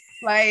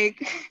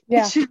 Like,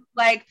 she's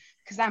like,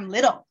 because I'm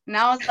little. And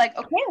I was like,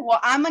 okay, well,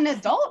 I'm an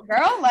adult,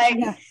 girl. Like,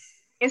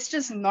 it's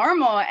just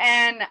normal.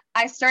 And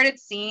I started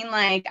seeing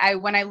like,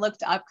 when I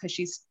looked up, because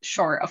she's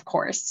short, of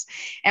course.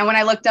 And when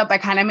I looked up, I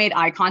kind of made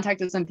eye contact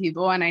with some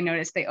people and I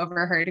noticed they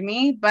overheard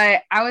me.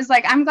 But I was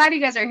like, I'm glad you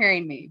guys are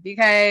hearing me,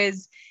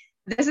 because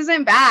this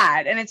isn't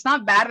bad. And it's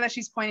not bad that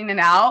she's pointing it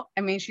out.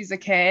 I mean, she's a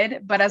kid,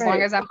 but as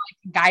long as I'm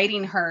like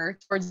guiding her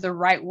towards the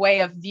right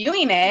way of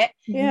viewing it,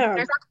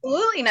 there's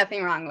absolutely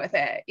nothing wrong with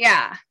it.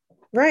 Yeah.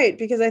 Right.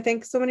 Because I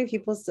think so many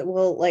people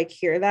will like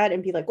hear that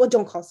and be like, well,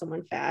 don't call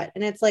someone fat.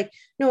 And it's like,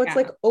 no, it's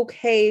like,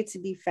 okay to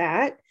be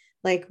fat.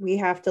 Like we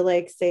have to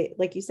like say,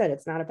 like you said,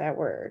 it's not a bad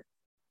word.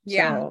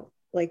 Yeah. So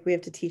like we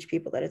have to teach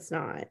people that it's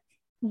not.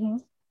 Mm-hmm.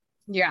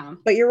 Yeah.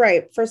 But you're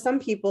right. For some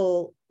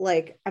people,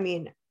 like, I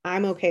mean,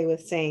 I'm okay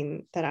with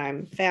saying that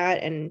I'm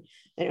fat, and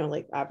you know,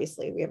 like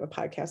obviously we have a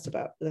podcast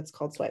about that's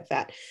called Swipe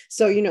Fat.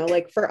 So, you know,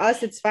 like for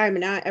us, it's fine, but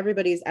not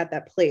everybody's at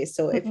that place.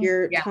 So if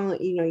you're telling,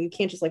 you know, you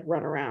can't just like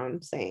run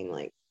around saying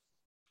like,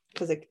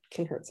 because it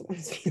can hurt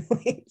someone's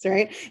feelings,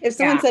 right? If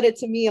someone said it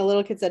to me, a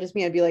little kid said it to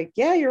me, I'd be like,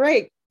 yeah, you're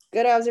right.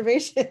 Good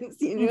observations.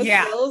 You know,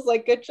 skills,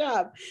 like good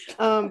job.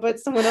 But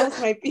someone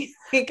else might be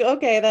like,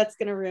 okay, that's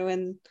gonna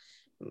ruin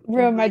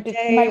my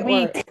day, my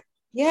week.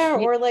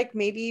 Or like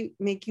maybe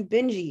make you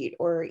binge eat,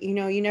 or you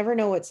know, you never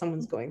know what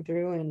someone's going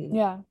through, and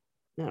I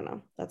don't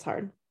know, that's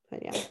hard.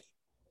 But yeah,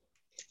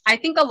 I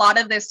think a lot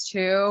of this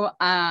too,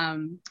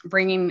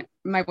 bringing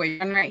my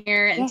boyfriend right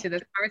here into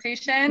this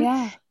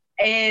conversation,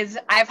 is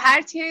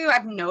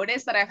I've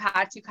noticed that I've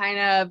had to kind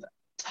of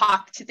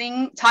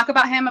talk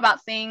about him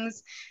about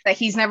things that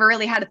he's never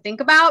really had to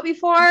think about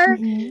before.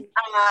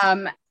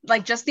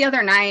 Like just the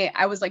other night,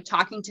 I was like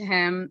talking to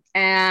him,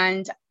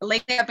 and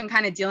lately I've been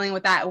kind of dealing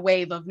with that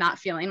wave of not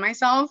feeling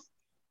myself.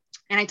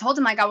 And I told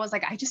him, like, I was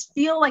like, I just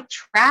feel like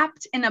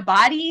trapped in a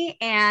body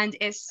and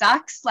it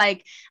sucks.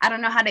 Like, I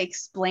don't know how to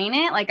explain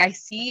it. Like, I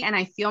see and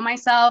I feel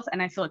myself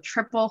and I feel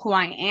triple who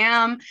I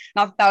am.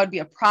 Not that would be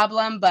a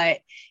problem, but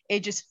it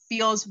just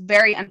feels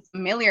very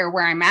unfamiliar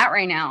where I'm at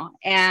right now.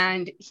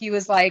 And he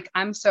was like,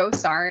 I'm so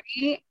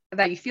sorry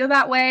that you feel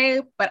that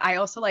way. But I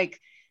also like,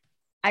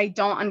 I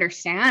don't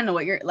understand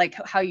what you're like,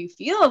 how you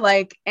feel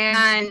like.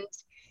 And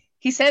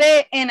he said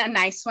it in a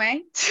nice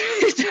way.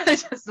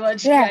 Just to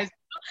let you guys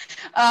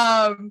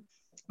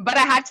but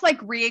I had to like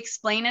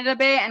re-explain it a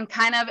bit, and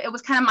it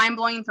was kind of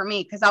mind-blowing for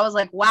me, because I was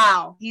like,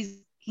 wow,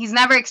 he's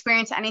never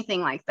experienced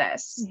anything like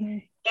this.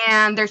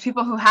 And there's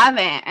people who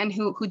haven't and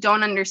who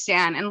don't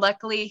understand, and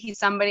luckily he's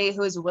somebody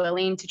who is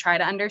willing to try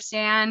to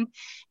understand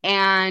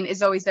and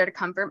is always there to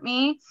comfort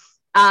me.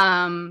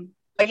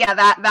 But yeah,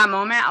 that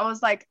moment I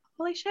was like,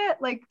 holy shit,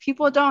 like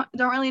people don't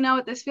really know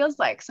what this feels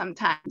like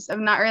sometimes, of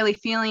not really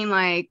feeling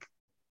like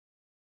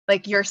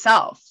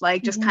yourself,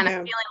 like just kind of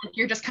feeling like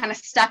you're just kind of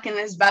stuck in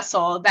this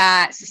vessel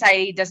that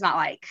society does not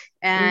like.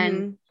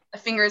 And the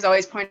finger is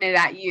always pointed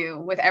at you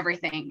with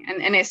everything.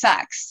 And it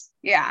sucks.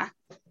 Yeah.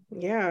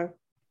 Yeah.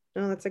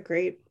 No, that's a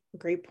great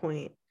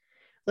point.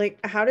 Like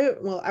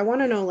I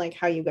want to know like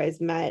how you guys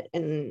met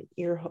and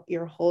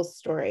your whole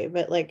story,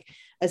 but like,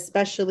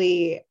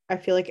 especially I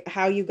feel like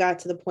how you got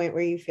to the point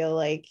where you feel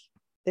like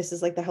this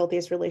is like the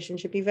healthiest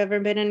relationship you've ever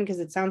been in,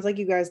 because it sounds like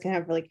you guys can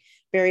have like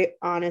very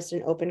honest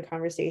and open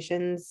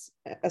conversations,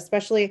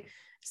 especially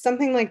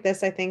something like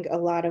this. I think a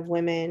lot of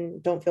women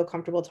don't feel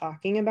comfortable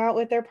talking about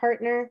with their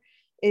partner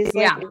is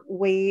like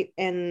weight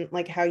and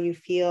like how you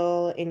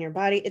feel in your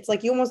body. It's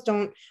like you almost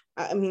don't,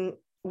 I mean,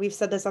 we've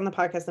said this on the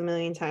podcast a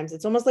million times.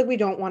 It's almost like we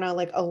don't want to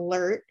like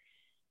alert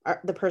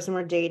the person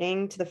we're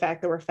dating to the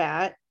fact that we're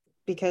fat,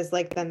 because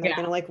like then they're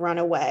gonna like run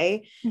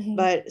away.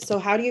 But so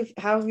how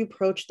have you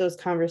approached those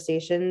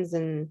conversations,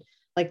 and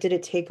like did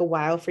it take a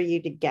while for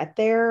you to get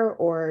there,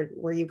 or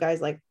were you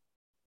guys like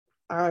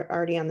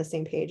already on the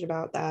same page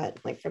about that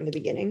like from the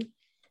beginning?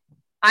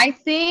 I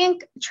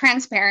think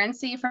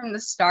transparency from the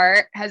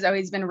start has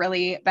always been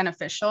really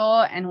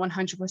beneficial and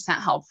 100%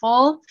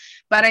 helpful.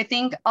 But I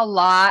think a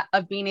lot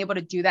of being able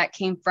to do that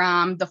came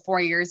from the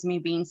 4 years of me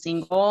being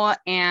single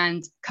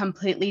and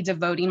completely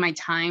devoting my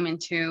time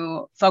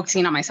into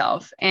focusing on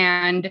myself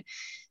and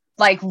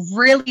like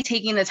really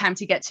taking the time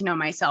to get to know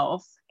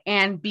myself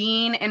and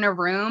being in a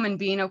room and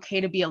being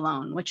okay to be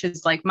alone, which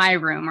is like my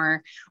room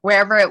or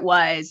wherever it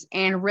was,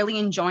 and really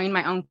enjoying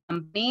my own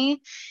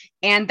company.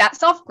 And that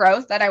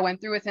self-growth that I went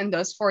through within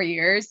those 4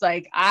 years,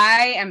 like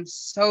I am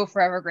so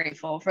forever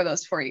grateful for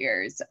those 4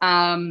 years.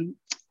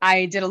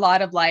 I did a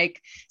lot of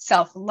like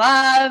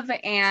self-love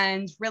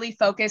and really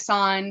focus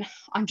on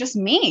just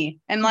me.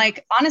 And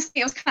like,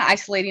 honestly, it was kind of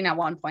isolating at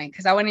one point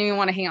because I wouldn't even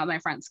want to hang out with my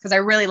friends because I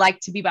really like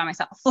to be by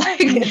myself.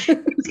 Like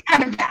it was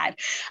kind of bad.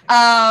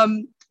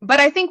 But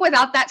I think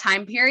without that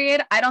time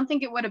period, I don't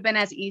think it would have been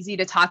as easy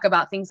to talk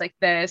about things like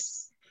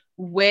this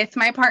with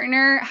my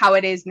partner, how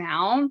it is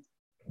now.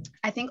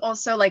 I think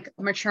also like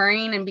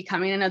maturing and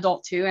becoming an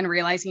adult too, and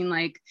realizing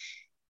like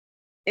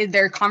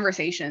there are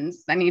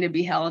conversations that need to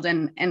be held,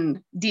 and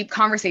deep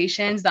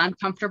conversations, the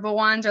uncomfortable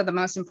ones are the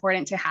most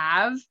important to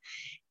have.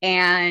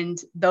 And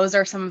those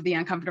are some of the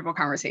uncomfortable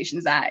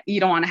conversations that you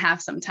don't want to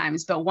have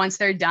sometimes. But once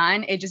they're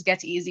done, it just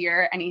gets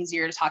easier and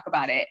easier to talk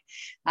about it.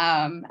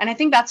 And I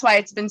think that's why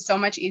it's been so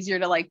much easier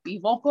to like be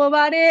vocal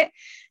about it.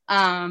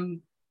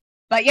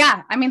 But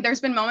yeah, I mean,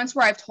 there's been moments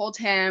where I've told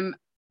him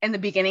in the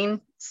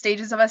beginning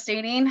stages of us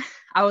dating,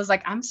 I was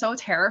like, I'm so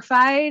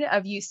terrified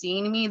of you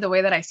seeing me the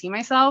way that I see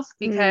myself,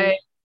 because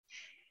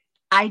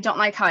I don't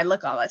like how I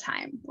look all the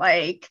time.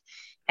 Like,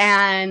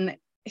 and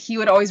he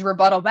would always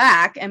rebuttal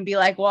back and be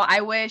like, well,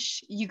 I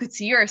wish you could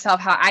see yourself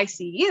how I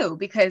see you,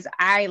 because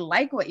I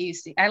like what you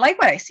see. I like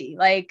what I see.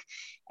 Like,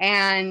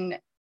 and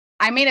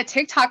I made a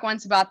TikTok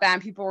once about that,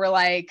 and people were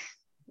like,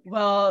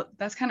 well,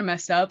 that's kind of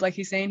messed up. Like,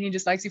 he's saying he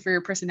just likes you for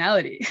your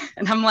personality.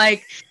 And I'm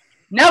like,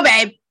 no,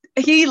 babe,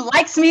 he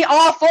likes me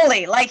all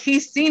fully. Like,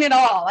 he's seen it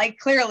all. Like,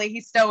 clearly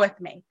he's still with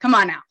me. Come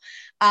on now.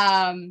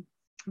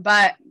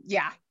 But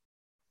yeah.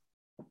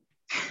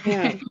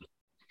 Yeah.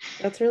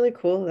 That's really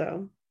cool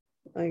though.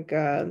 Like,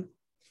 I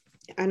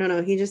don't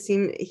know. He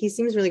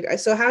seems really good.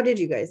 So how did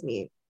you guys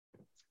meet?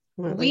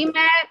 We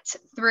met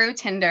through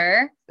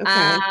Tinder.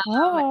 Okay.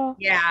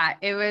 Yeah,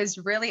 it was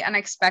really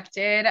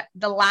unexpected.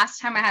 The last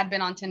time I had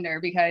been on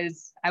Tinder,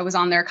 because I was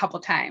on there a couple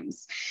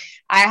times,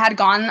 I had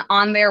gone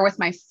on there with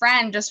my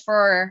friend just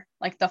for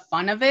like the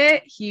fun of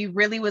it. He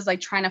really was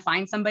like trying to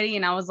find somebody,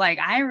 and I was like,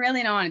 I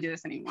really don't want to do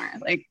this anymore.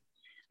 Like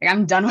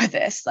I'm done with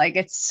this. Like,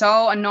 it's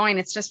so annoying.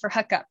 It's just for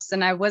hookups.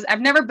 And I've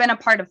never been a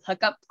part of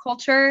hookup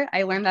culture.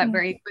 I learned that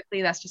very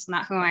quickly. That's just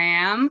not who I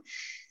am.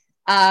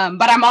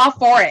 But I'm all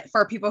for it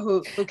for people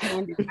who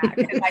can do that,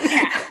 because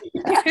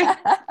I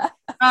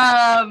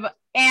can.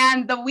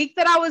 And the week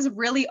that I was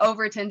really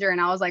over Tinder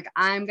and I was like,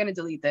 I'm going to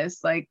delete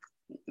this. Like,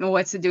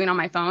 what's it doing on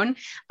my phone?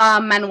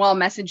 Manuel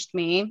messaged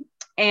me,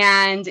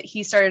 and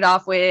he started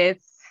off with,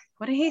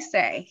 what did he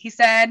say? He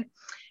said,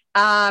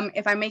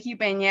 if I make you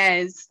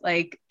beignets,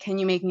 like, can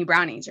you make me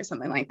brownies or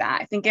something like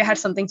that? I think it had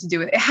something to do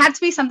with it. It had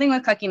to be something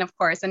with cooking, of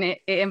course. And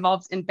it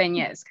involves in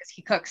beignets because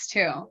he cooks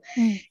too.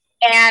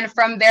 And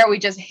from there, we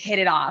just hit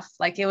it off.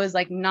 Like, it was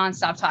like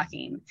nonstop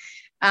talking.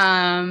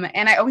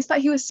 And I always thought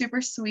he was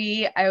super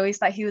sweet. I always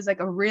thought he was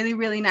like a really,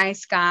 really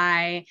nice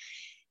guy.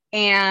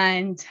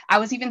 And I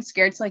was even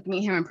scared to like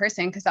meet him in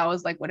person, because I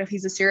was like, what if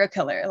he's a serial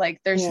killer? Like,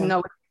 there's no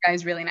way this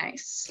guy's really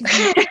nice.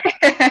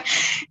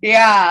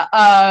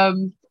 Yeah.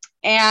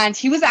 And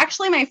he was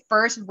actually my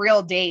first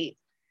real date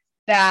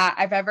that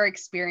I've ever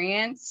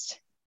experienced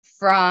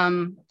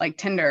from like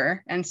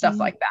Tinder and stuff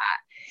like that.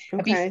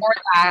 Okay. Before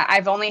that,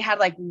 I've only had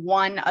like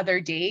one other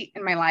date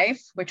in my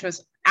life, which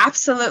was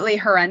absolutely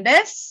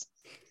horrendous.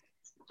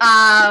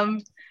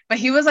 But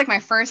he was like my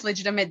first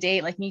legitimate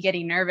date, like me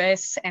getting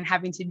nervous and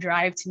having to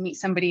drive to meet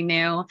somebody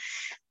new.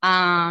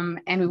 And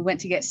we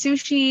went to get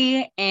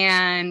sushi,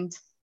 and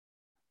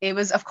it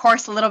was, of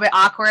course, a little bit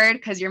awkward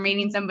because you're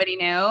meeting somebody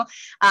new.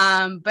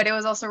 But it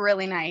was also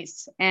really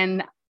nice.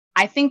 And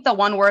I think the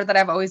one word that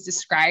I've always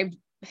described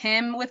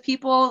him with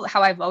people,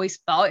 how I've always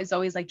felt, is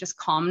always like just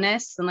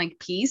calmness and like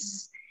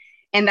peace.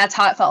 And that's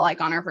how it felt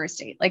like on our first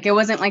date. Like, it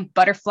wasn't like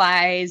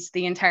butterflies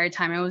the entire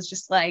time. It was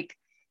just like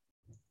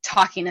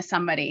talking to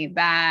somebody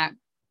that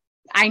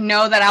I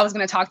know that I was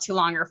going to talk to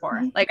longer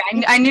for. Like,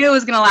 I knew it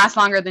was going to last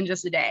longer than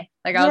just a day.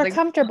 Like, I was like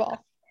comfortable.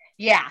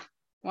 Yeah,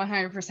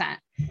 100%.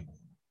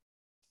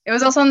 It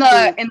was also in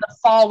the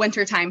fall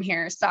winter time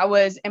here. So I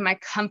was in my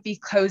comfy,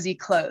 cozy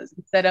clothes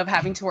instead of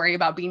having to worry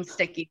about being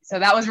sticky. So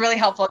that was really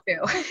helpful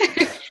too.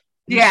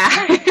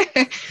 Yeah.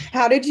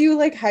 How did you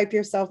like hype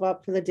yourself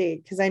up for the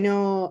date? Because I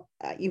know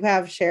you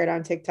have shared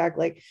on TikTok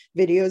like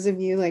videos of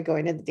you like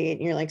going to the date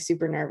and you're like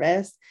super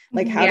nervous.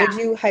 Like, how did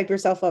you hype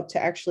yourself up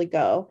to actually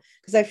go?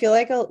 Because I feel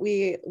like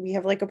we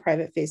have like a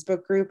private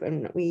Facebook group,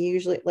 and we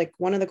usually, like,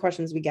 one of the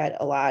questions we get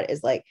a lot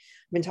is like,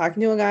 I've been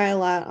talking to a guy a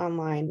lot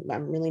online.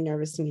 I'm really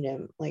nervous to meet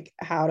him. Like,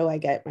 how do I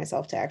get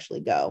myself to actually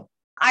go?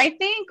 I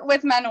think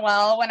with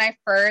Manuel, when I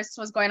first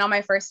was going on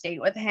my first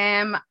date with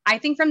him, I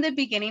think from the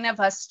beginning of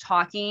us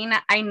talking,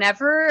 I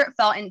never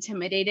felt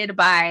intimidated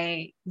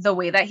by the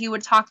way that he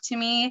would talk to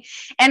me.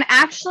 And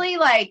actually,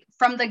 like,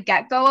 from the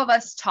get-go of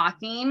us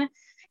talking,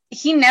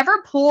 he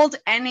never pulled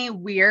any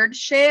weird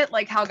shit,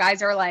 like how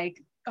guys are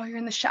like, oh, you're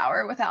in the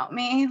shower without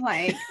me.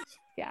 Like,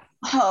 yeah.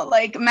 Oh,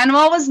 like,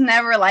 Manuel was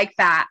never like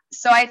that.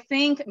 So I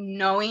think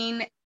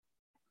knowing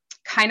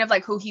kind of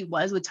like who he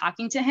was with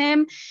talking to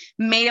him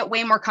made it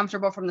way more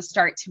comfortable from the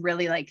start to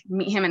really like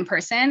meet him in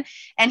person.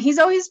 And he's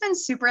always been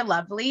super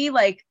lovely.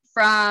 Like,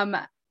 from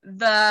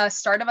the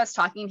start of us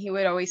talking, he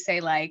would always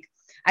say like,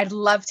 I'd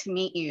love to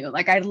meet you.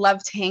 Like, I'd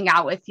love to hang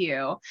out with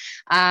you.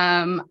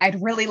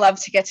 I'd really love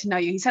to get to know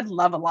you. He said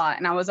love a lot.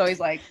 And I was always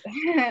like,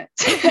 yeah.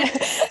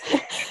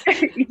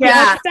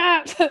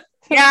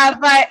 Yeah,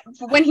 but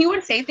when he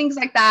would say things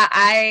like that,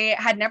 I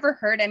had never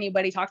heard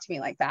anybody talk to me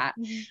like that.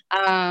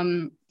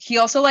 He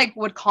also like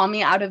would call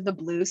me out of the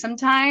blue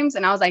sometimes,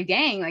 and I was like,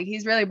 dang, like,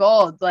 he's really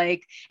bold.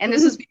 Like, and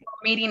this was before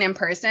meeting in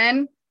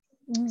person.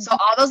 So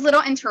all those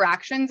little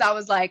interactions, I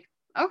was like,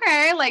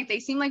 okay, like, they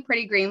seem like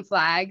pretty green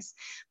flags.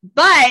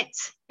 But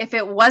if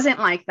it wasn't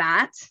like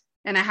that,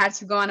 and I had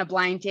to go on a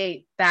blind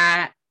date,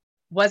 that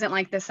wasn't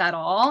like this at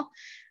all,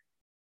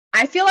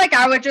 I feel like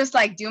I would just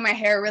like do my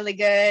hair really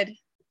good,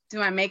 do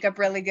my makeup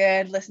really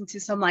good, listen to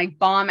some like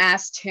bomb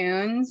ass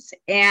tunes,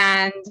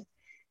 and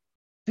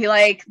be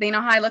like, they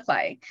know how I look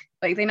like.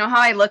 Like, they know how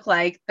I look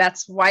like.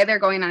 That's why they're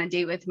going on a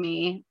date with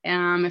me.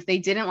 If they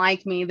didn't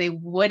like me, they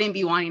wouldn't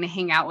be wanting to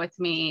hang out with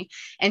me,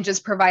 and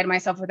just provide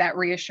myself with that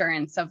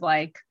reassurance of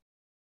like,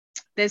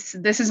 this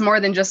is more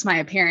than just my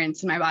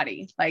appearance and my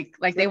body. Like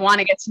they want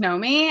to get to know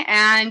me.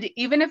 And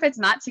even if it's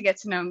not to get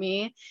to know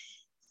me,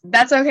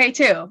 that's okay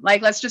too.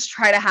 Like, let's just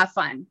try to have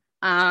fun,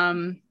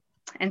 and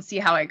see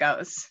how it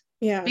goes.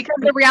 Yeah. Because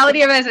the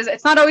reality of it is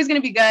it's not always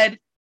going to be good,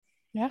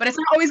 yeah. but it's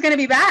not always going to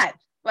be bad.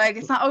 Like,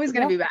 it's not always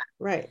going to be bad.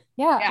 Right.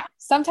 Yeah.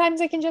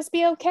 Sometimes it can just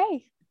be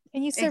okay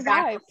and you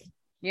survive. Exactly.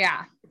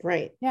 Yeah.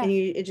 Right. Yeah. And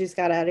you just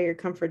got out of your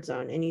comfort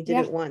zone and you did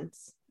it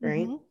once.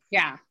 Right. Mm-hmm.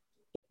 Yeah.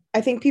 I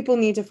think people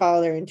need to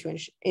follow their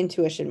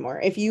intuition more.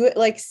 If you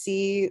like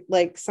see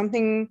like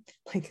something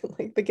like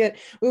the kid,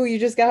 oh, you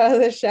just got out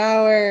of the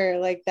shower,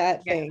 like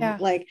that thing. Yeah.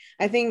 Like,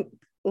 I think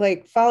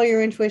like follow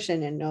your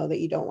intuition and know that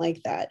you don't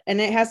like that.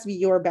 And it has to be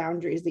your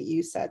boundaries that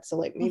you set. So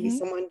like maybe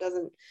someone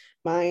doesn't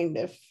mind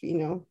if, you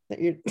know, that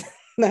you're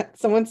that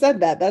someone said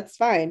that, that's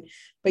fine.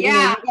 But you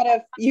know,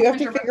 you have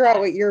to 100%. figure out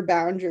what your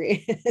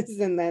boundary is,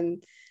 and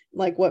then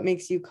like what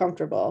makes you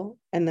comfortable,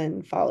 and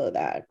then follow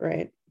that.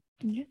 Right.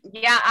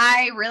 Yeah,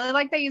 I really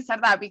like that you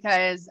said that,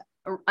 because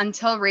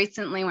until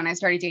recently, when I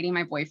started dating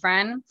my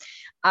boyfriend,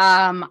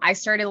 I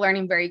started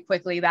learning very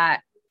quickly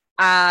that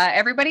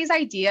everybody's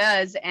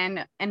ideas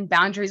and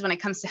boundaries when it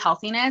comes to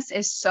healthiness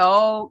is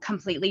so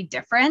completely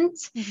different.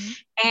 Mm-hmm.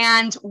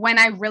 And when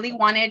I really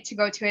wanted to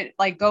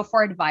go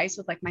for advice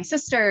with like my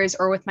sisters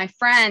or with my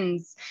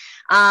friends,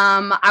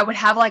 I would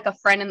have like a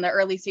friend in the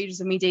early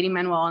stages of me dating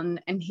Manuel,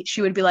 and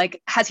she would be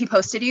like, has he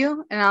posted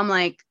you? And I'm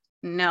like,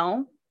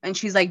 no. And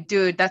she's like,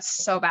 dude,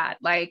 that's so bad.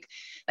 Like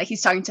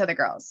he's talking to other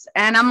girls.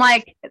 And I'm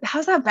like,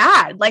 how's that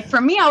bad? Like, for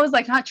me, I was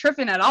like not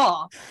tripping at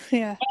all.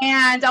 Yeah.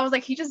 And I was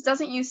like, he just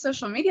doesn't use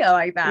social media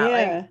like that.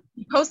 Yeah. Like,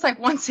 he posts like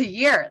once a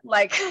year.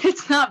 Like,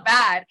 it's not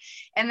bad.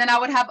 And then I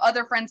would have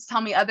other friends tell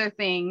me other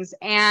things.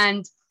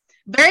 And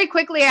very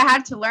quickly, I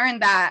had to learn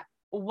that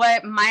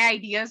what my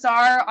ideas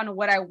are on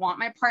what I want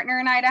my partner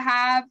and I to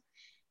have,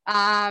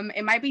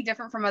 it might be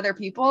different from other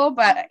people,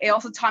 but it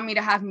also taught me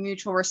to have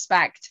mutual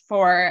respect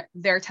for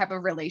their type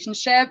of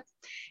relationship.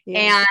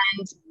 And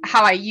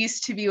how I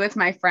used to be with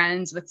my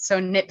friends, with so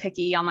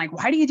nitpicky. I'm like,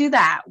 why do you do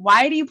that?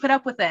 Why do you put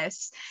up with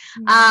this?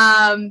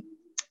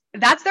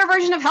 That's their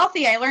version of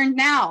healthy. I learned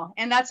now,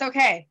 and that's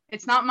okay.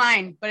 It's not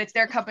mine, but it's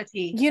their cup of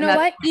tea. You know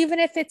what? Even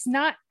if it's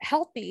not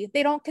healthy,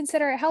 they don't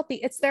consider it healthy.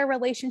 It's their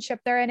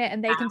relationship. They're in it,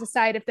 and they can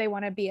decide if they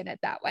want to be in it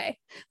that way.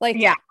 Like,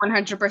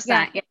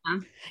 100%. Yeah.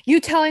 You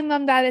telling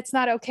them that it's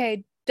not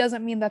okay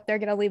doesn't mean that they're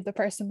going to leave the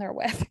person they're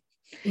with.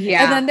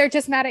 Yeah. And then they're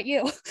just mad at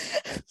you.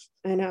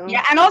 I know.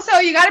 Yeah. And also,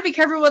 you got to be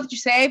careful what you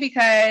say,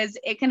 because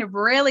it can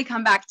really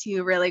come back to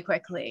you really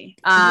quickly.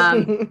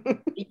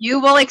 You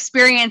will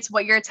experience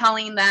what you're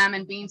telling them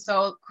and being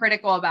so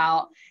critical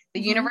about.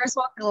 The universe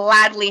will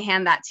gladly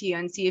hand that to you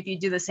and see if you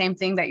do the same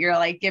thing that you're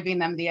like giving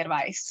them the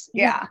advice.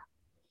 Yeah.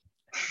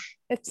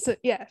 It's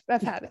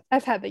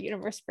I've had the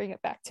universe bring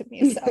it back to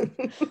me. So,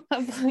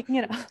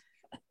 you know.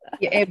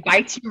 It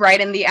bites you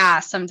right in the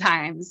ass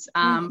sometimes.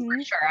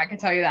 For sure. I can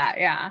tell you that.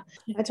 Yeah.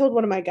 I told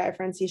one of my guy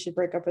friends he should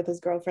break up with his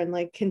girlfriend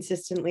like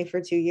consistently for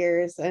 2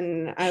 years.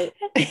 And Aren't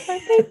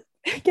they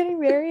getting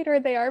married, or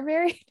they are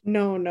married?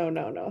 No.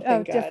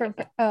 Thank God. Different.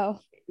 Oh.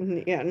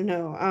 Yeah,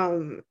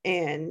 no.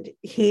 And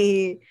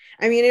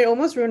it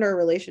almost ruined our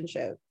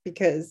relationship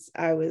because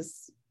I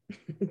was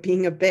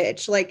being a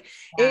bitch. Like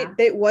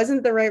it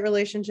wasn't the right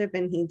relationship,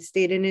 and he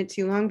stayed in it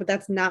too long, but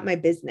that's not my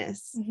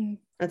business.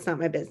 That's not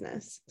my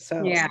business.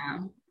 So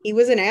he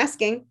wasn't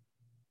asking.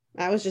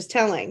 I was just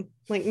telling.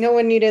 Like, no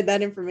one needed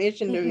that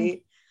information to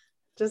be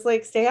just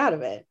like, stay out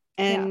of it.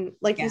 And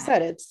like you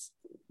said, it's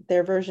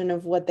their version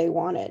of what they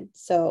wanted.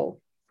 So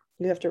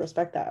you have to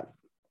respect that.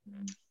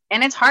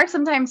 And it's hard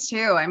sometimes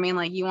too. I mean,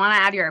 like, you want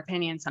to add your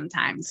opinion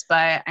sometimes,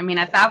 but I mean,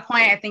 at that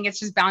point, I think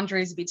it's just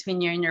boundaries between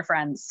you and your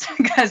friends,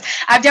 because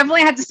I've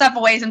definitely had to step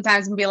away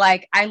sometimes and be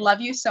like, I love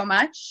you so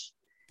much.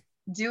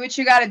 Do what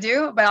you got to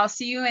do, but I'll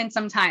see you in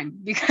some time,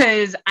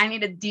 because I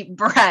need a deep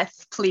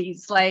breath,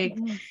 please. Like,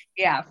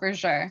 yeah, for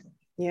sure.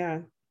 Yeah.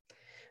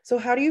 So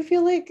how do you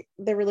feel like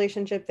the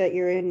relationship that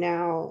you're in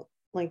now,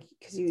 like,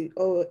 because you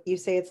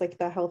say it's like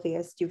the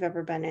healthiest you've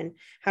ever been in,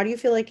 how do you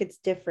feel like it's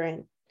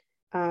different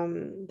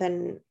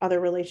than other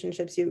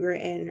relationships you were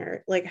in?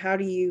 Or like, how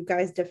do you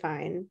guys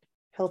define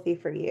healthy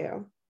for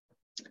you?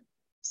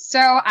 So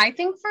I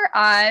think for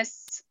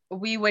us,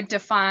 we would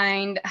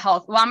define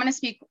health. Well, I'm going to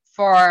speak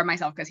for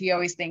myself, because he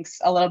always thinks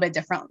a little bit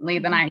differently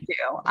than I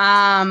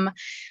do.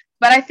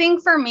 But I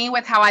think for me,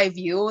 with how I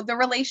view the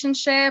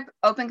relationship,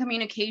 open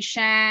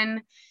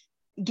communication,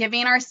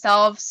 giving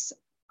ourselves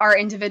our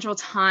individual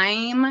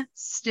time,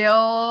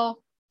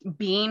 still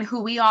being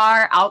who we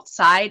are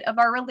outside of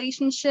our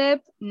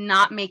relationship,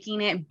 not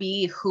making it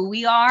be who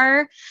we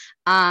are.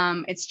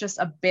 It's just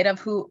a bit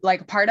of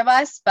part of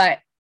us, but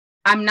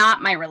I'm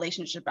not my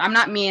relationship. I'm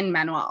not me and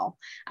Manuel.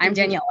 I'm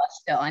Daniela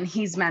still, and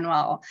he's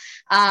Manuel.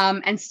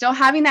 And still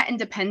having that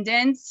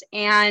independence.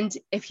 And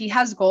if he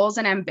has goals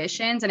and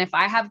ambitions, and if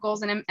I have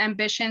goals and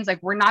ambitions,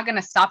 like, we're not going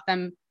to stop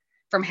them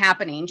from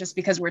happening just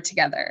because we're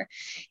together.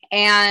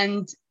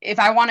 And if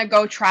I want to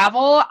go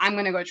travel, I'm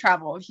going to go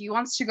travel. If he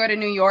wants to go to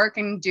New York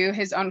and do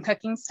his own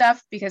cooking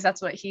stuff, because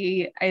that's what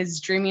he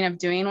is dreaming of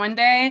doing one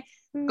day,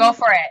 go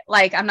for it.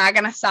 Like, I'm not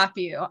going to stop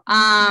you.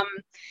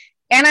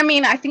 And I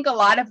mean, I think a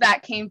lot of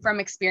that came from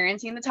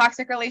experiencing the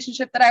toxic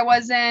relationship that I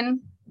was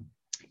in,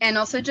 and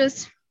also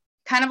just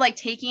kind of like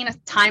taking a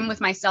time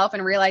with myself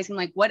and realizing,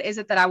 like, what is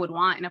it that I would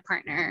want in a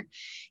partner?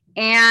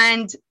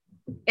 And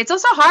it's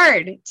also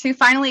hard to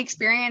finally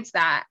experience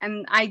that.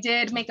 And I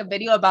did make a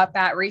video about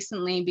that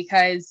recently,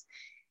 because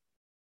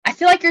I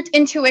feel like your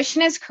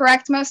intuition is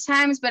correct most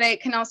times, but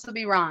it can also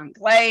be wrong.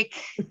 Like,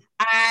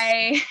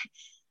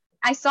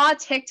 I saw a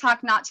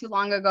TikTok not too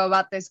long ago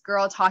about this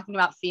girl talking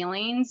about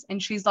feelings.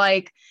 And she's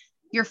like,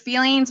 your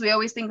feelings, we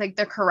always think like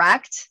they're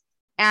correct,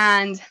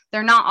 and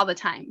they're not all the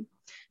time.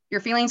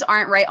 Your feelings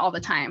aren't right all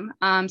the time.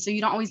 So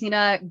you don't always need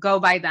to go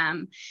by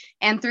them.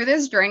 And through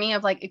this journey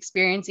of like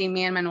experiencing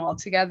me and Manuel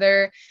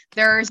together,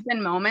 there's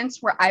been moments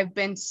where I've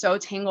been so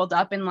tangled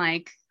up in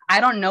like,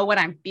 I don't know what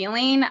I'm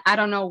feeling. I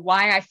don't know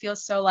why I feel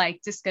so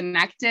like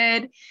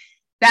disconnected,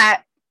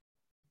 that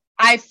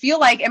I feel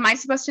like, am I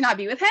supposed to not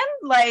be with him?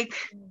 Like,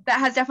 that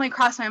has definitely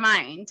crossed my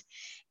mind.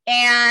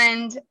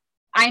 And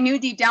I knew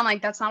deep down,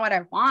 like, that's not what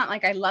I want.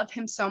 Like, I love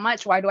him so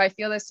much. Why do I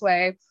feel this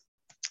way?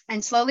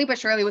 And slowly but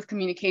surely, with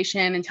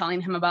communication and telling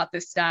him about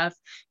this stuff,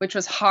 which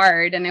was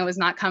hard and it was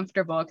not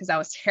comfortable because I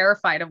was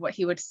terrified of what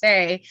he would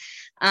say.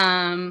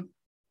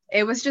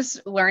 It was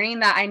just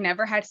learning that I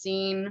never had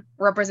seen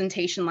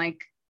representation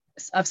like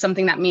of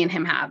something that me and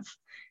him have.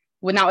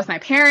 Not with my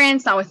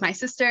parents, not with my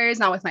sisters,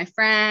 not with my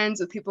friends,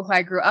 with people who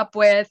I grew up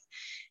with.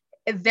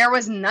 There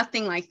was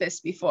nothing like this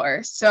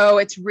before. So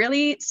it's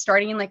really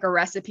starting like a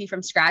recipe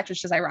from scratch,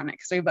 which is ironic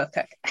because we both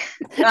cook.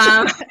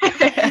 But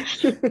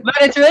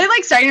it's really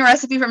like starting a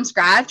recipe from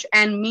scratch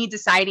and me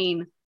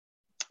deciding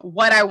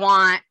what I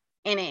want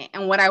in it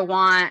and what I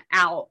want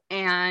out.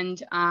 And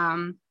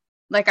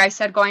like I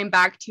said, going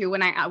back to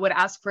when I would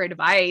ask for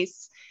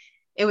advice,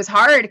 it was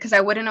hard because I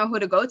wouldn't know who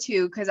to go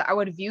to, because I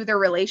would view their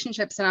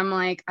relationships and I'm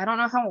like, I don't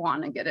know if I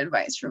want to get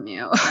advice from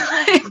you.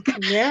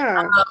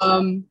 Yeah.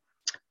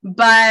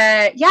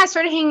 But yeah, I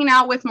started hanging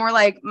out with more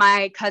like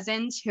my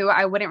cousins who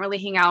I wouldn't really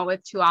hang out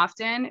with too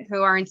often,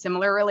 who are in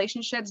similar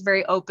relationships,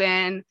 very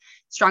open,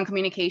 strong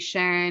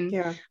communication.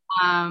 Yeah.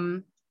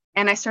 And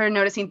I started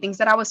noticing things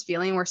that I was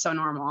feeling were so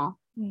normal.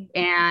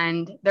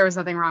 And there was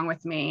nothing wrong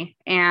with me,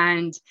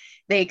 and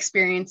they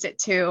experienced it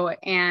too,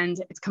 and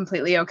it's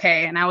completely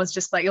okay. And I was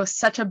just like, it was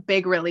such a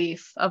big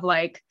relief of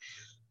like,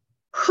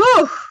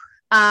 whew.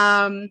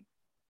 That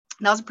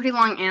was a pretty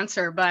long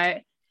answer,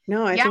 but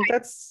no, I think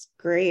that's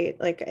great.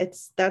 Like,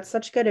 that's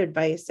such good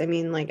advice. I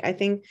mean, like, I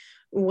think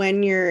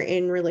when you're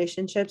in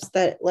relationships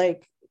that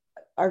like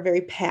are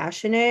very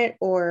passionate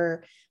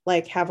or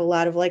like have a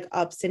lot of like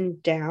ups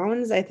and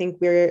downs, I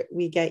think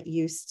we get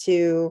used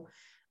to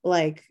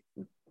like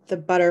the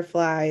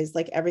butterflies,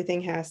 like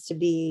everything has to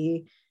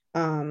be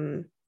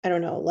I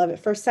don't know, love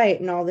at first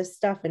sight and all this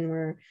stuff, and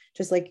we're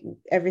just like,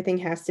 everything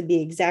has to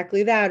be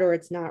exactly that or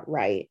it's not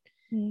right.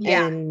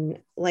 And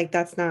like,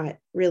 that's not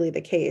really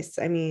the case.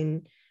 I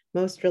mean,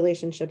 most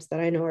relationships that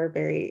I know are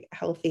very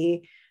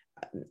healthy.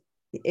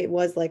 It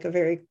was like a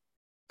very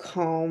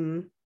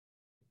calm,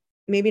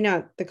 maybe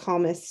not the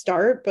calmest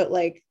start, but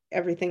like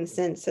everything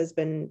since has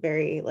been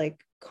very like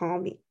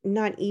calm,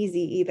 not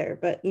easy either,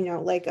 but you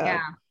know, like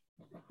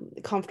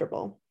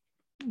comfortable.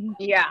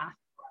 Yeah.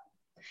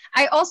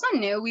 I also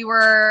knew we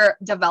were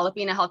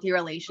developing a healthy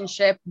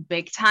relationship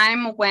big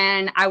time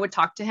when I would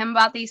talk to him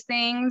about these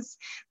things,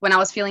 when I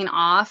was feeling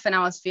off and I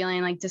was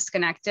feeling like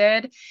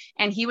disconnected.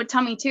 And he would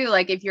tell me too,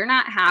 like, if you're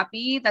not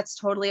happy, that's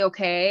totally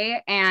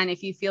okay. And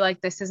if you feel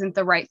like this isn't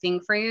the right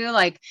thing for you,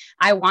 like,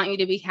 I want you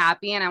to be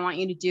happy and I want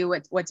you to do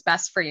what's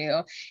best for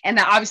you. And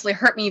that obviously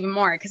hurt me even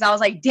more because I was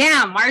like,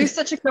 damn, why are you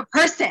such a good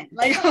person?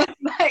 Like,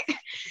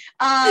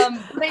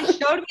 they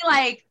showed me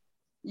like,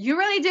 you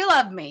really do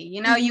love me,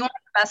 you know, you want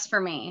the best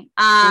for me.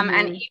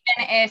 And even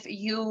if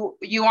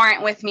you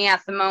aren't with me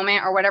at the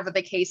moment or whatever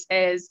the case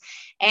is.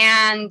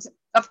 And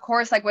of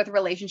course, like with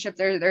relationships,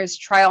 there's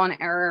trial and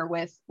error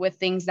with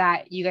things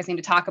that you guys need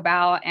to talk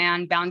about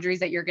and boundaries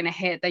that you're going to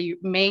hit that you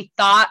may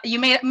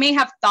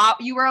have thought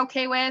you were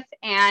okay with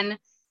and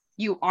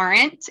you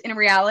aren't in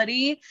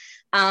reality.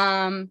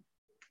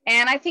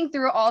 And I think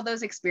through all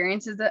those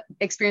experiences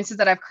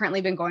that I've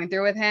currently been going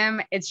through with him,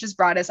 it's just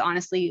brought us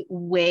honestly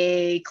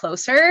way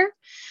closer.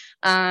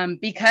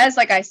 Because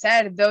like I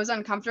said, those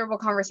uncomfortable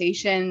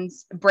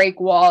conversations break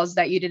walls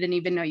that you didn't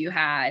even know you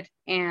had.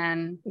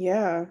 And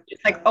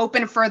it's like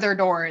open further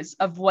doors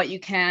of what you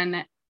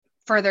can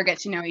further get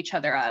to know each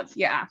other of.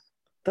 Yeah.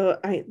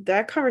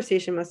 That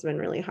conversation must have been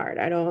really hard.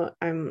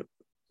 I'm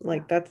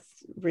like, that's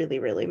really,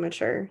 really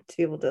mature to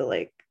be able to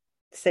like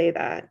say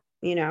that.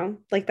 you know,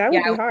 like that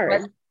would be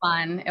hard.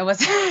 Fun. It was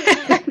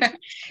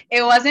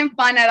it wasn't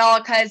fun at all,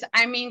 because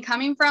I mean,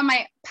 coming from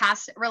my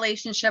past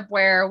relationship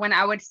where when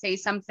I would say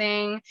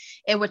something,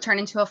 it would turn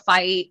into a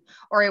fight,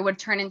 or it would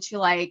turn into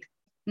like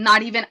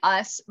not even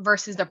us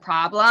versus the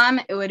problem,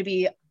 it would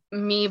be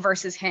me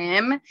versus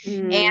him.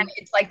 And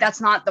it's like, that's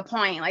not the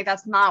point. Like,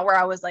 that's not where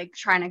I was like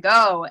trying to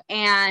go.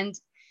 And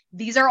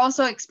these are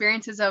also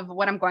experiences of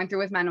what I'm going through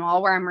with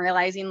Manuel, where I'm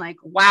realizing like,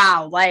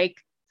 wow, like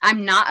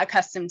I'm not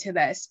accustomed to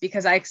this,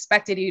 because I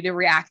expected you to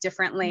react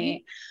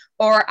differently,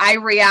 or I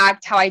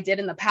react how I did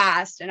in the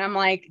past. And I'm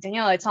like,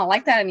 Daniela, it's not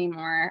like that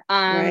anymore.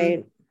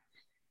 Right.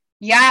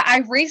 Yeah.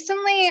 I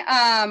recently,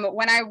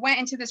 when I went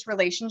into this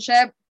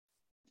relationship,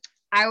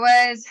 I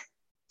was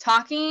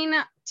talking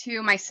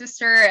to my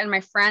sister and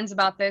my friends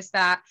about this,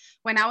 that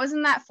when I was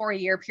in that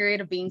 4-year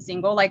period of being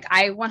single, like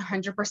I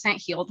 100%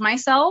 healed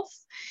myself,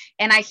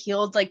 and I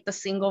healed like the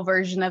single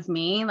version of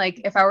me.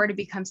 Like if I were to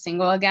become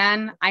single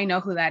again, I know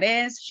who that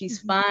is. She's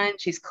fun.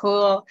 She's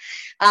cool.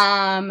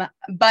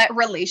 But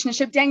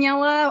relationship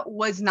Daniela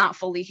was not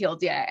fully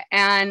healed yet.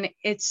 And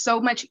it's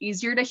so much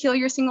easier to heal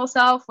your single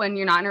self when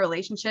you're not in a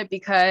relationship,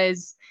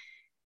 because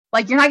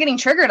like you're not getting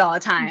triggered all the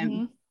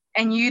time.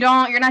 And you're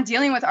not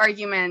dealing with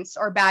arguments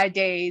or bad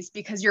days,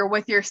 because you're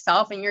with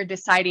yourself and you're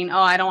deciding,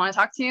 oh, I don't want to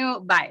talk to you.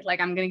 Bye. Like,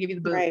 I'm going to give you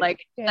the boot. Right.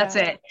 Like, that's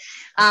it.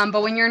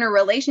 But when you're in a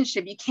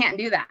relationship, you can't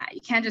do that.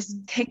 You can't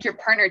just kick your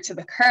partner to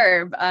the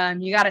curb.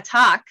 You got to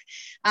talk.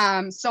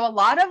 So a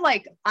lot of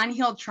like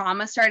unhealed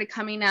trauma started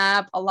coming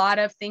up. A lot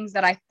of things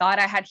that I thought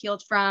I had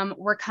healed from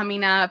were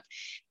coming up.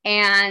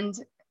 And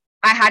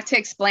I had to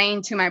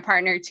explain to my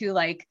partner too,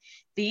 like,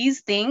 these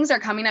things are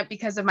coming up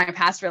because of my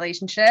past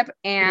relationship.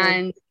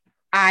 And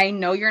I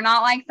know you're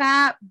not like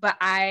that, but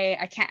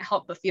I can't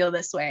help but feel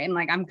this way. And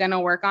like, I'm going to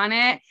work on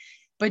it,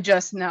 but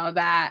just know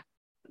that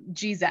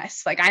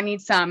Jesus, like I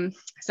need some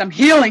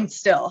healing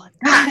still.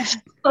 Gosh,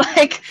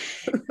 like,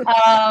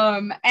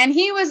 and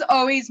he was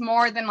always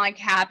more than like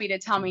happy to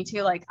tell me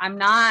too, like, I'm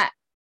not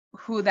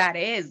who that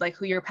is, like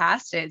who your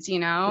past is, you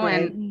know,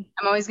 and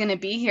I'm always going to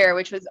be here,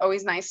 which was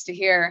always nice to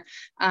hear.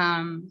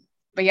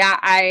 But yeah,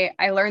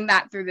 I learned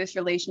that through this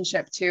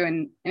relationship too.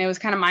 And it was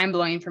kind of mind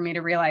blowing for me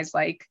to realize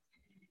like,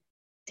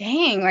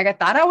 dang, like I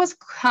thought I was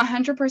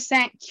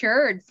 100%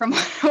 cured from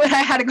what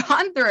I had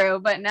gone through,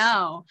 but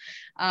no,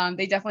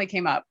 they definitely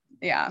came up.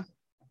 Yeah.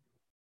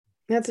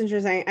 That's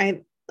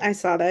interesting. I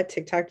saw that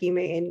TikTok you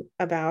made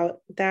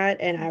about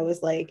that, and I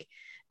was like,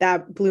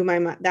 that blew my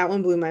mind. That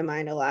one blew my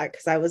mind a lot,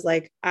 because I was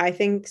like, I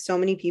think so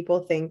many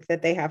people think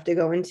that they have to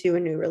go into a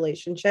new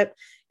relationship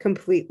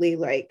completely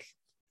like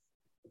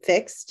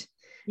fixed.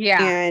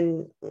 Yeah.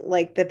 And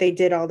like that they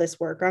did all this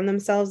work on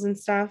themselves and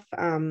stuff.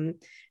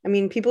 I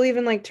mean, people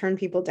even like turn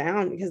people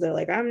down because they're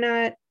like, I'm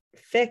not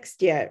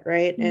fixed yet.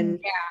 Right.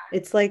 And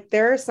it's like,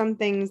 there are some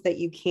things that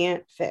you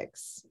can't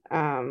fix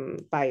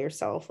by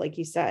yourself, like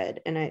you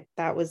said. And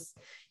I was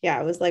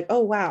like,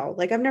 oh, wow.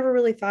 Like, I've never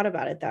really thought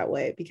about it that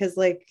way, because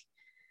like,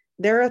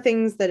 there are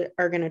things that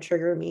are going to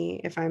trigger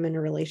me if I'm in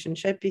a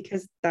relationship,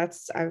 because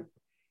I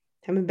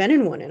haven't been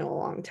in one in a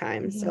long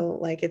time. So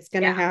like, it's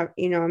going to have,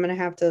 I'm going to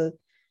have to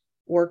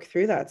work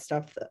through that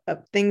stuff,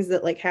 things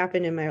that like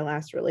happened in my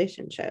last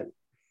relationship.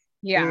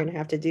 You're going to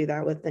have to do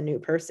that with the new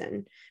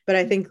person. But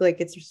I think like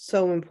it's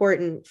so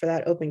important for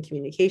that open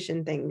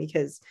communication thing,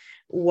 because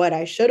what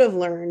I should have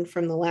learned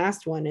from the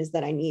last one is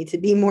that I need to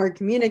be more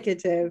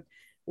communicative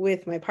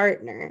with my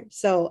partner.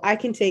 So I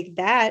can take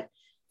that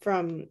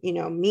from,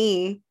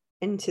 me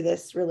into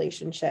this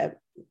relationship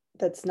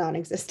that's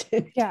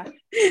non-existent. Yeah.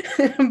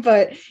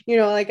 But,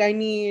 like I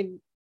need,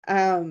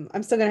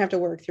 I'm still going to have to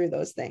work through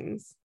those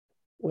things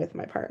with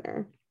my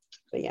partner.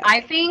 But yeah,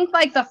 I think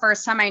like the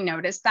first time I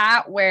noticed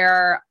that,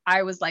 where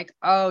I was like,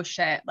 oh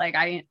shit, like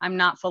I'm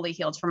not fully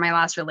healed from my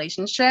last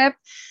relationship,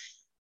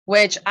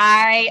 which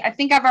I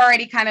think I've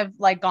already kind of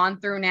like gone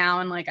through now,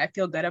 and like I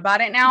feel good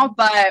about it now.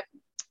 But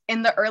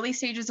in the early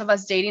stages of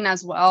us dating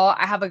as well,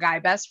 I have a guy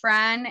best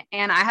friend,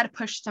 and I had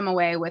pushed him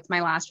away with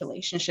my last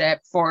relationship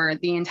for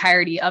the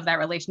entirety of that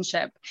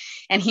relationship.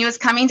 And he was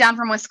coming down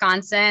from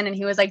Wisconsin, and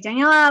he was like,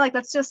 Daniela, like,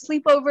 let's just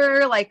sleep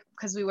over, like,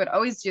 because we would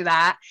always do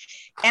that.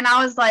 And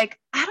I was like,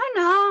 I don't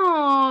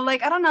know.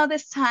 Like, I don't know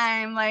this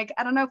time. Like,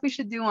 I don't know if we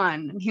should do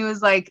one. And he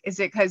was like, is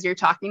it because you're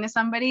talking to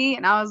somebody?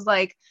 And I was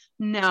like,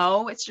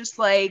 no, it's just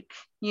like,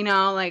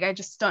 like, I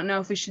just don't know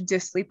if we should do a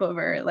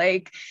sleepover.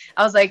 Like,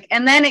 I was like,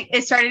 and then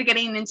it started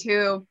getting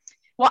into,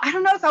 well, I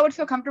don't know if I would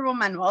feel comfortable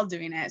Manuel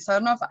doing it. So I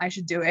don't know if I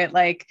should do it.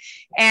 Like,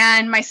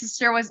 and my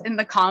sister was in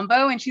the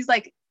combo, and she's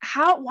like,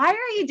 why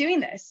are you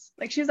doing this?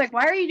 Like, she was like,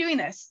 why are you doing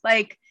this?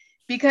 Like,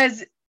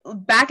 because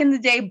back in the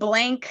day,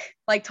 blank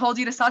like told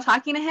you to stop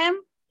talking to him.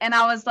 And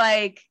I was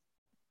like,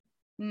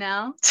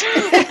 no.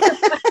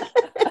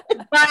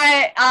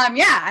 But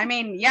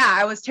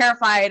I was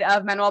terrified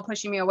of Manuel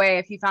pushing me away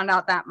if he found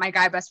out that my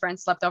guy best friend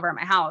slept over at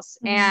my house.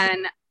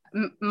 And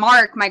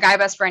Mark, my guy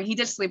best friend, he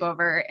did sleep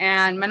over,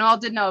 and Manuel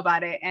did know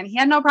about it, and he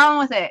had no problem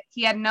with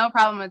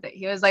it.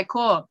 He was like,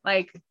 cool.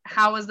 Like,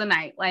 how was the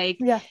night? Like,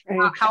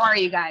 how are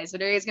you guys?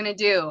 What are you guys gonna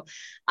do?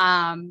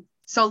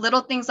 So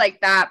little things like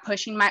that,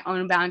 pushing my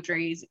own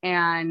boundaries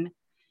and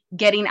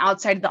getting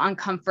outside the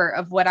uncomfort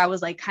of what I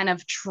was like kind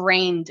of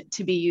trained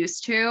to be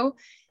used to,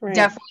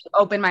 definitely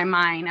opened my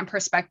mind and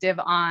perspective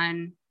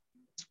on,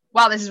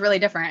 wow, this is really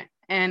different.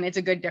 And it's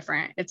a good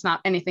different. It's not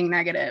anything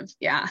negative.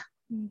 Yeah.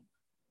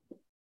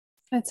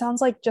 It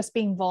sounds like just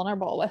being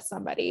vulnerable with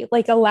somebody,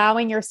 like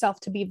allowing yourself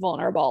to be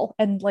vulnerable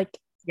and like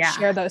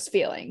share those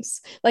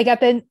feelings. Like I've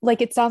been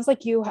like, it sounds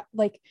like you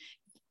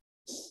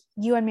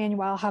and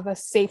Manuel have a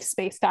safe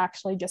space to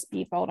actually just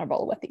be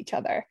vulnerable with each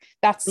other.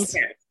 That's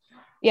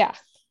yeah.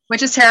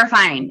 Which is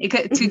terrifying. It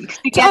could to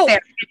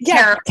get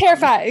there.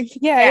 Terrifying.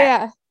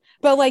 Yeah.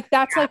 But like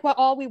that's like what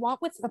all we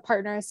want with the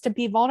partner is to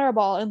be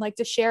vulnerable and like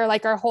to share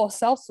like our whole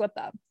selves with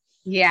them.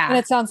 Yeah. And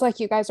it sounds like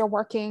you guys are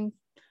working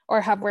or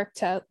have worked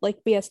to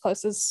like be as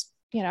close as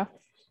you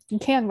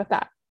can with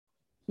that.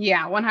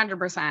 Yeah,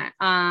 100%.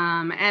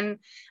 And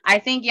I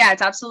think,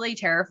 it's absolutely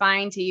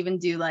terrifying to even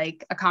do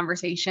like a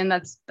conversation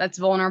that's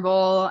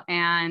vulnerable.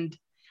 And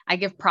I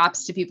give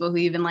props to people who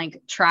even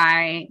like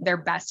try their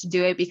best to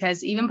do it,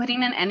 because even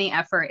putting in any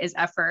effort is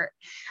effort.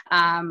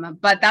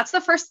 But that's the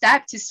first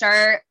step to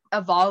start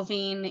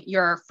evolving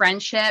your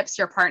friendships,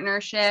 your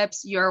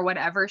partnerships, your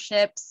whatever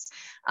ships,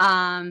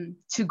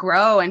 to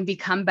grow and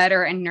become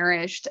better and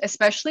nourished,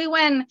 especially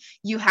when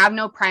you have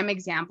no prime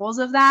examples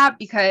of that.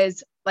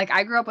 Because like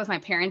I grew up with my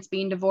parents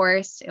being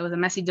divorced. It was a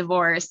messy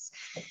divorce.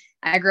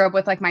 I grew up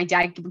with like my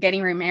dad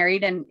getting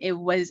remarried, and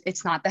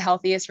it's not the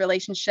healthiest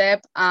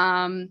relationship.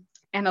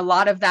 And a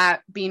lot of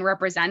that being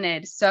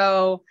represented.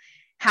 So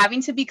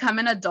having to become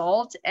an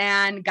adult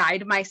and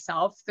guide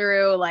myself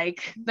through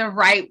like the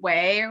right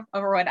way,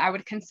 or what I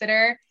would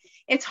consider,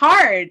 it's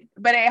hard,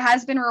 but it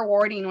has been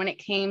rewarding when it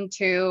came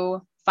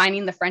to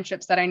finding the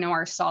friendships that I know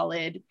are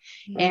solid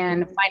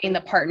and finding the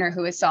partner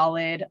who is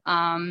solid.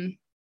 And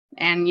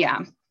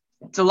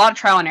it's a lot of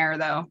trial and error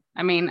though.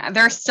 I mean,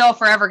 they're still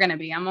forever going to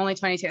be. I'm only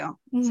 22.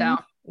 Mm-hmm. So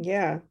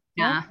yeah.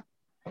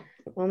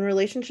 Well,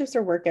 relationships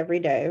are work every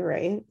day,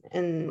 right?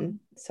 And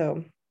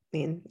so, I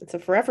mean, it's a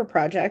forever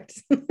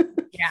project.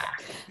 Yeah.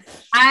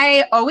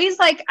 I always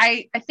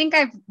I think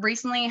I've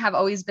recently have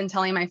always been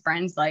telling my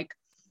friends like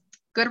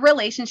good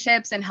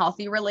relationships and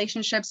healthy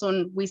relationships,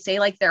 when we say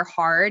like they're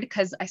hard,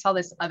 because I saw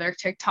this other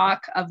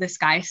TikTok of this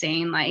guy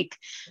saying like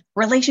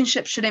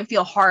relationships shouldn't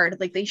feel hard.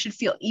 Like they should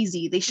feel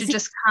easy. They should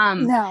just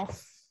come. No.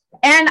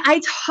 And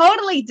I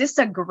totally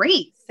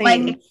disagree.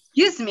 Same. Like,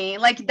 excuse me,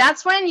 like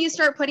that's when you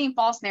start putting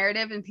false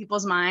narrative in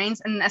people's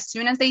minds. And as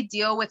soon as they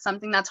deal with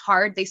something that's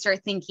hard, they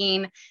start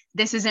thinking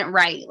this isn't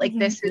right. Like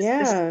this is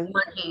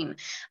working.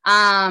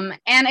 And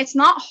it's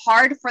not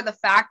hard for the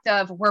fact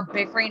of we're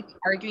bickering,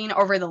 arguing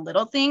over the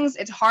little things.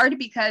 It's hard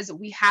because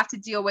we have to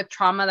deal with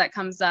trauma that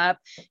comes up.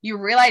 You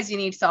realize you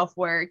need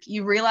self-work.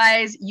 You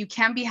realize you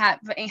can be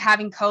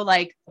having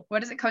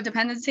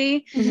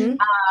codependency.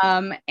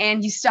 Mm-hmm.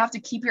 And you still have to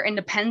keep your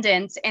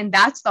independence. And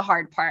that's the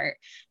hard part.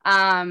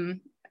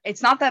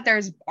 It's not that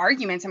there's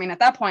arguments. I mean, at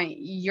that point,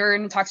 you're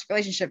in a toxic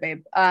relationship,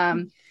 babe.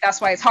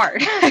 That's why it's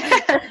hard.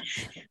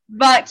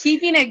 But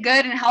keeping it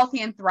good and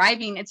healthy and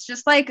thriving, it's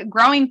just like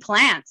growing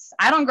plants.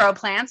 I don't grow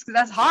plants because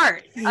that's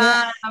hard.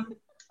 Yeah.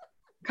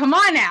 Come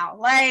on now.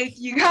 Like,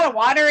 you got to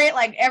water it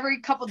like every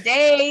couple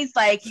days.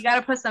 Like, you got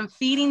to put some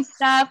feeding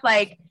stuff.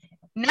 Like,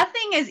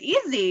 nothing is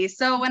easy.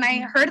 So when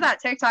I heard that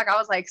TikTok, I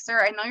was like,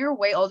 sir, I know you're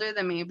way older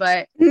than me,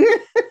 but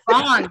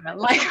wrong.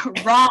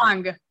 Like,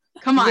 wrong.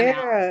 Come on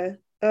now.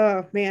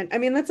 Oh man. I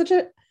mean,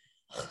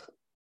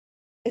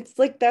 it's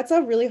like, that's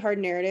a really hard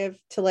narrative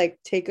to like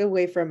take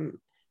away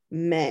from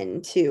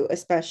men too,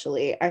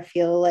 especially. I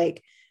feel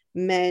like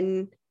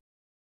men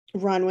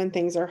run when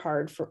things are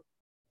hard,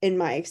 in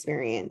my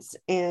experience.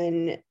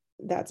 And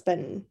that's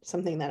been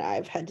something that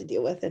I've had to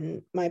deal with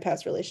in my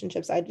past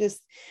relationships. I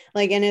just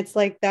like, and it's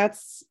like,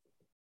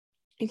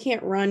 you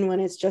can't run when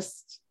it's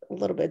just a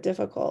little bit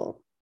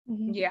difficult.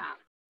 Yeah.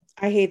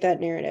 I hate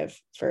that narrative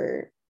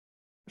for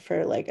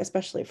like,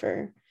 especially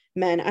for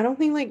men. I don't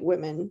think like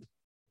women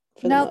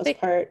for the most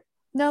part.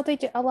 No, they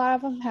do. A lot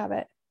of them have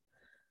it.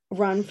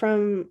 Run.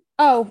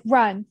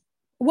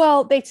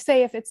 Well, they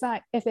say if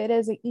it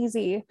is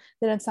easy,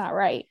 then it's not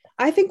right.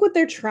 I think what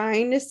they're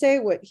trying to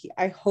say,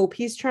 I hope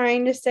he's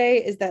trying to say,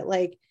 is that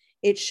like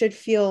it should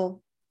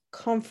feel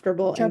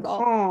comfortable and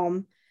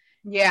calm.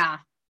 Yeah.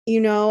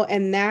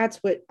 And that's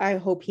what I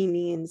hope he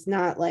means.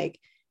 Not like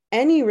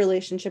any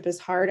relationship is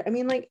hard. I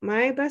mean, like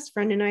my best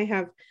friend and I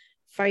have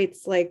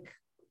fights, like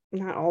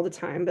not all the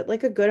time, but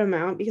like a good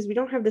amount, because we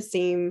don't have the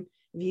same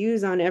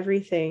views on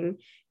everything.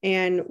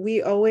 And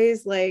we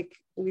always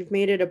we've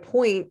made it a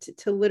point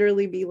to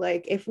literally be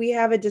like, if we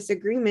have a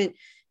disagreement,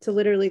 to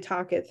literally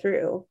talk it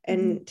through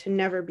and to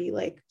never be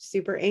like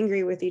super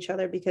angry with each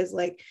other, because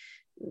like,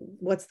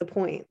 what's the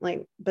point?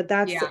 Like, but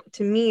that's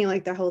to me,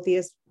 like the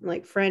healthiest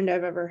like friend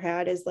I've ever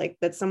had is like,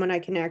 that's someone I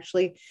can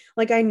actually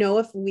like, I know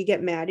if we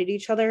get mad at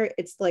each other,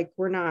 it's like,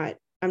 we're not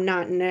I'm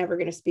not never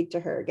going to speak to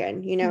her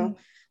again, you know?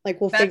 Like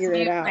we'll figure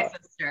it out. My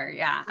sister,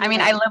 yeah. I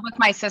mean, I live with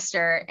my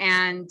sister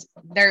and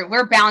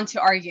we're bound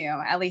to argue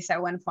at least at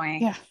one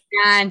point. Yeah.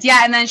 And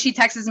then she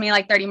texts me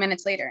like 30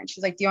 minutes later and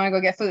she's like, do you want to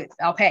go get food?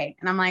 I'll pay.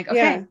 And I'm like,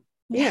 okay,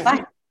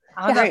 fine.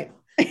 Right.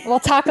 We'll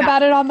talk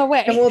about it on the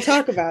way. And we'll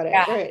talk about it.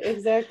 Yeah. Right.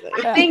 Exactly.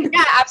 I think,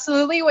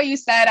 absolutely what you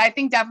said. I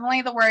think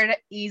definitely the word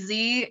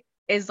easy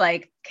is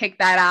like, kick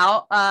that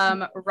out.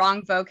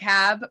 Wrong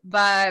vocab.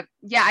 But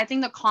yeah, I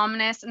think the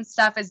calmness and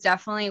stuff is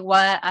definitely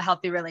what a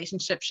healthy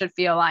relationship should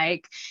feel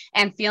like.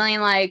 And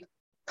feeling like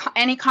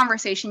any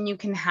conversation you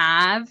can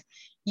have,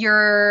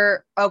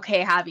 you're okay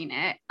having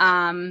it.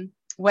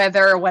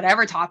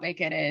 Whatever topic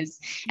it is.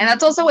 And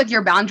that's also with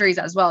your boundaries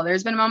as well.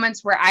 There's been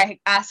moments where I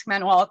ask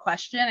Manuel a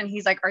question and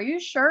he's like, are you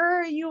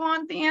sure you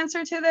want the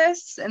answer to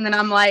this? And then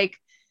I'm like,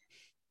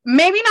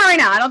 maybe not right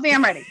now. I don't think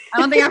I'm ready.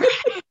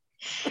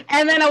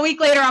 And then a week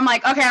later, I'm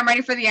like, okay, I'm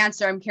ready for the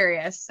answer. I'm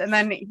curious. And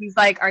then he's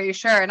like, are you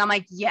sure? And I'm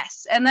like,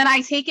 yes. And then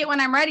I take it when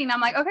I'm ready and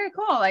I'm like, okay,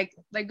 cool. Like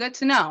good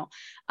to know.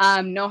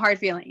 No hard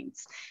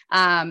feelings.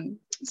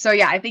 So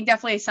yeah, I think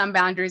definitely some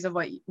boundaries of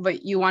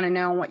what you want to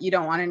know and what you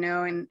don't want to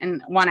know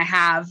and want to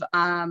have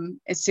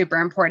is super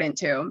important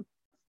too.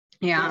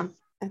 Yeah.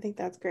 I think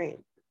that's great.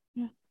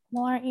 Yeah.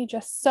 Well, aren't you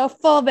just so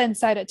full of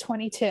insight at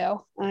 22?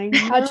 I know.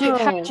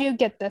 How'd you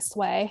get this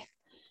way?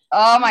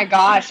 Oh my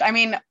gosh. I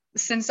mean,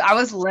 since I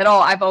was little,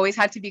 I've always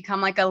had to become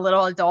like a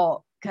little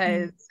adult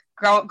because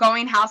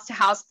going house to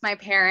house with my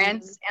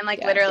parents and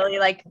like literally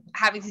like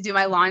having to do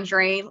my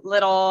laundry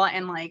little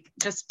and like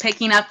just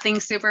picking up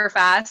things super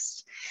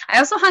fast. I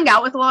also hung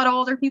out with a lot of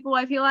older people.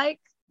 I feel like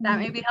that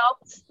maybe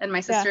helped. And my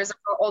sisters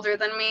are older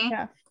than me.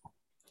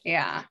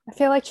 Yeah. I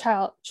feel like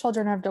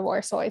children of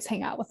divorce always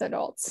hang out with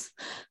adults.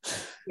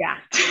 Yeah.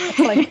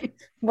 Like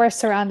we're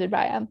surrounded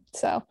by them.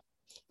 So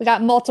we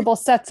got multiple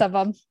sets of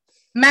them.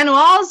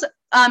 Manuel's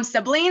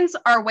siblings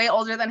are way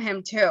older than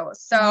him too.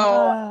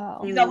 So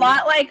he's a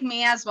lot like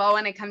me as well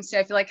when it comes to,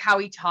 I feel like how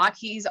we talk.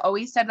 He's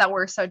always said that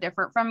we're so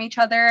different from each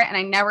other. And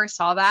I never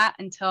saw that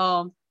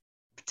until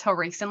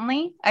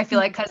recently. I feel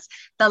like because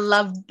the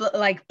love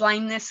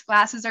blindness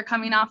glasses are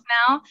coming off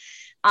now.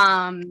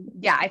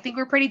 I think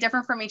we're pretty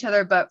different from each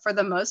other, but for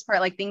the most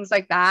part, like things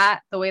like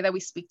that, the way that we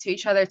speak to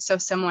each other, it's so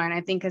similar. And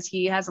I think because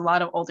he has a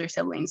lot of older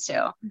siblings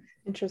too.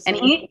 Interesting.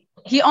 And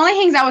he only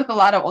hangs out with a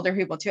lot of older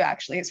people too,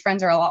 actually. His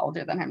friends are a lot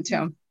older than him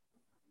too.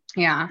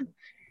 Yeah.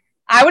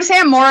 I would say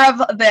I'm more of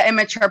the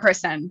immature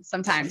person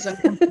sometimes, to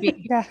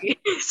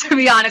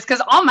be honest,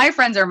 because all my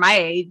friends are my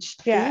age.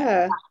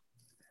 Yeah.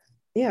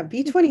 Yeah.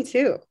 Be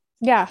 22.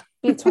 Yeah.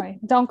 Be 20.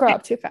 Don't grow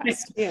up too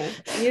fast. Yeah.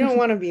 You don't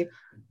want to be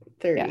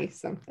 30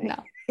 something.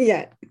 No.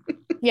 Yet.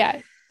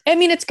 Yeah. I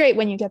mean, it's great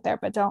when you get there,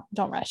 but don't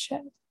rush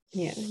it.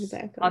 Yeah,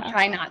 exactly. I'll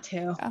try not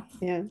to.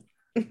 Yeah.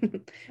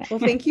 Well,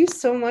 thank you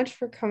so much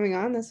for coming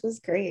on. This was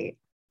great.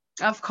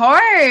 Of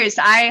course.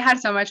 I had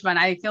so much fun.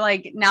 I feel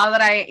like now that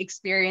I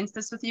experienced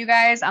this with you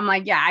guys, I'm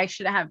like, yeah, I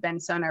shouldn't have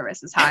been so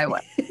nervous as how I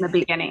was in the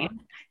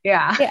beginning.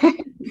 Yeah.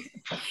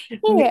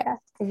 Yeah.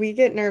 We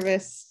get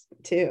nervous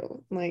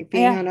too, like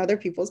being on other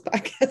people's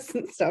podcasts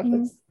and stuff.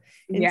 It's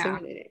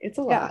intimidating. It's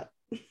a lot.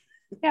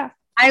 Yeah.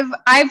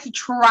 I've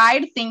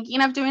tried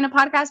thinking of doing a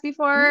podcast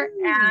before,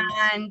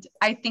 and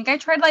I think I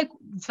tried like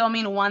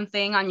filming one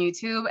thing on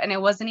YouTube, and it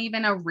wasn't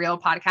even a real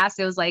podcast.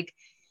 It was like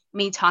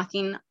me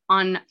talking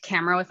on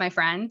camera with my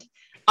friend.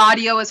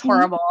 Audio was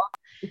horrible.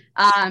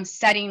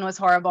 Setting was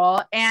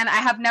horrible, and I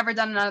have never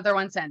done another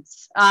one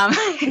since.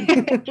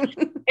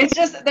 It's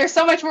just there's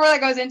so much more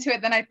that goes into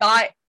it than I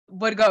thought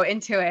would go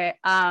into it.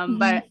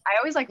 But I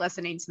always like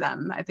listening to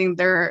them. I think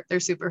they're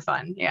super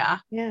fun. Yeah.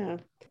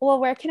 Well,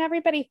 where can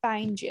everybody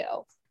find you?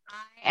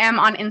 I am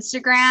on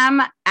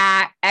Instagram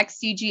at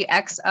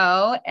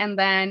XCGXO, and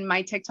then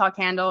my TikTok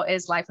handle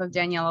is Life of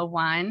Daniela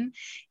 1.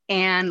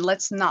 And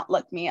let's not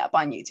look me up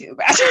on YouTube.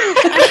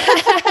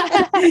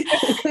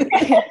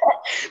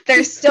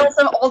 There's still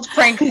some old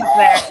pranks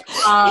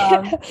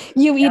there.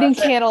 You eating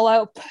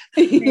cantaloupe.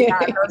 Yeah,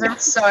 those are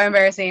so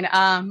embarrassing.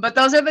 But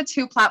those are the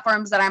two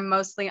platforms that I'm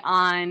mostly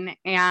on,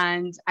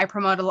 and I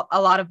promote a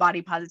lot of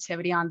body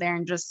positivity on there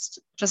and just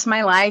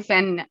my life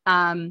and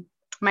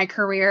my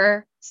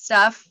career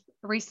stuff.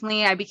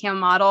 Recently, I became a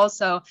model,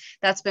 so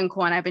that's been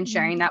cool, and I've been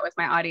sharing that with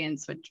my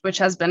audience, which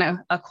has been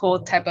a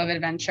cool type of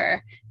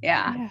adventure.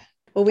 Yeah.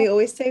 Well, we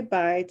always say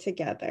bye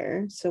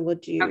together, so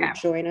would you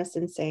join us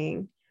in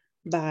saying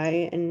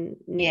bye, and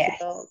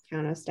Nicole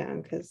count us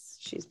down because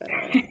she's better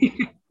at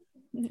it.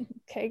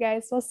 Okay,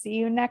 guys, we'll see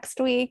you next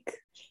week.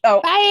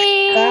 Oh, bye.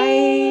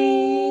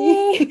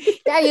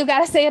 Yeah, you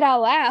gotta say it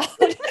out loud.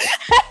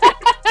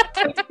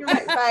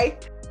 Bye.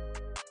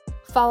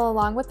 Follow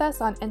along with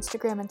us on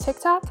Instagram and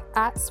TikTok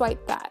at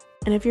SwipeBat.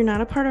 And if you're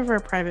not a part of our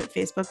private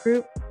Facebook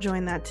group,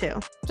 join that too.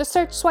 Just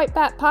search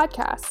SwipeBat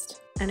Podcast.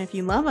 And if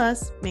you love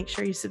us, make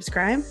sure you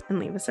subscribe and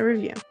leave us a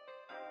review.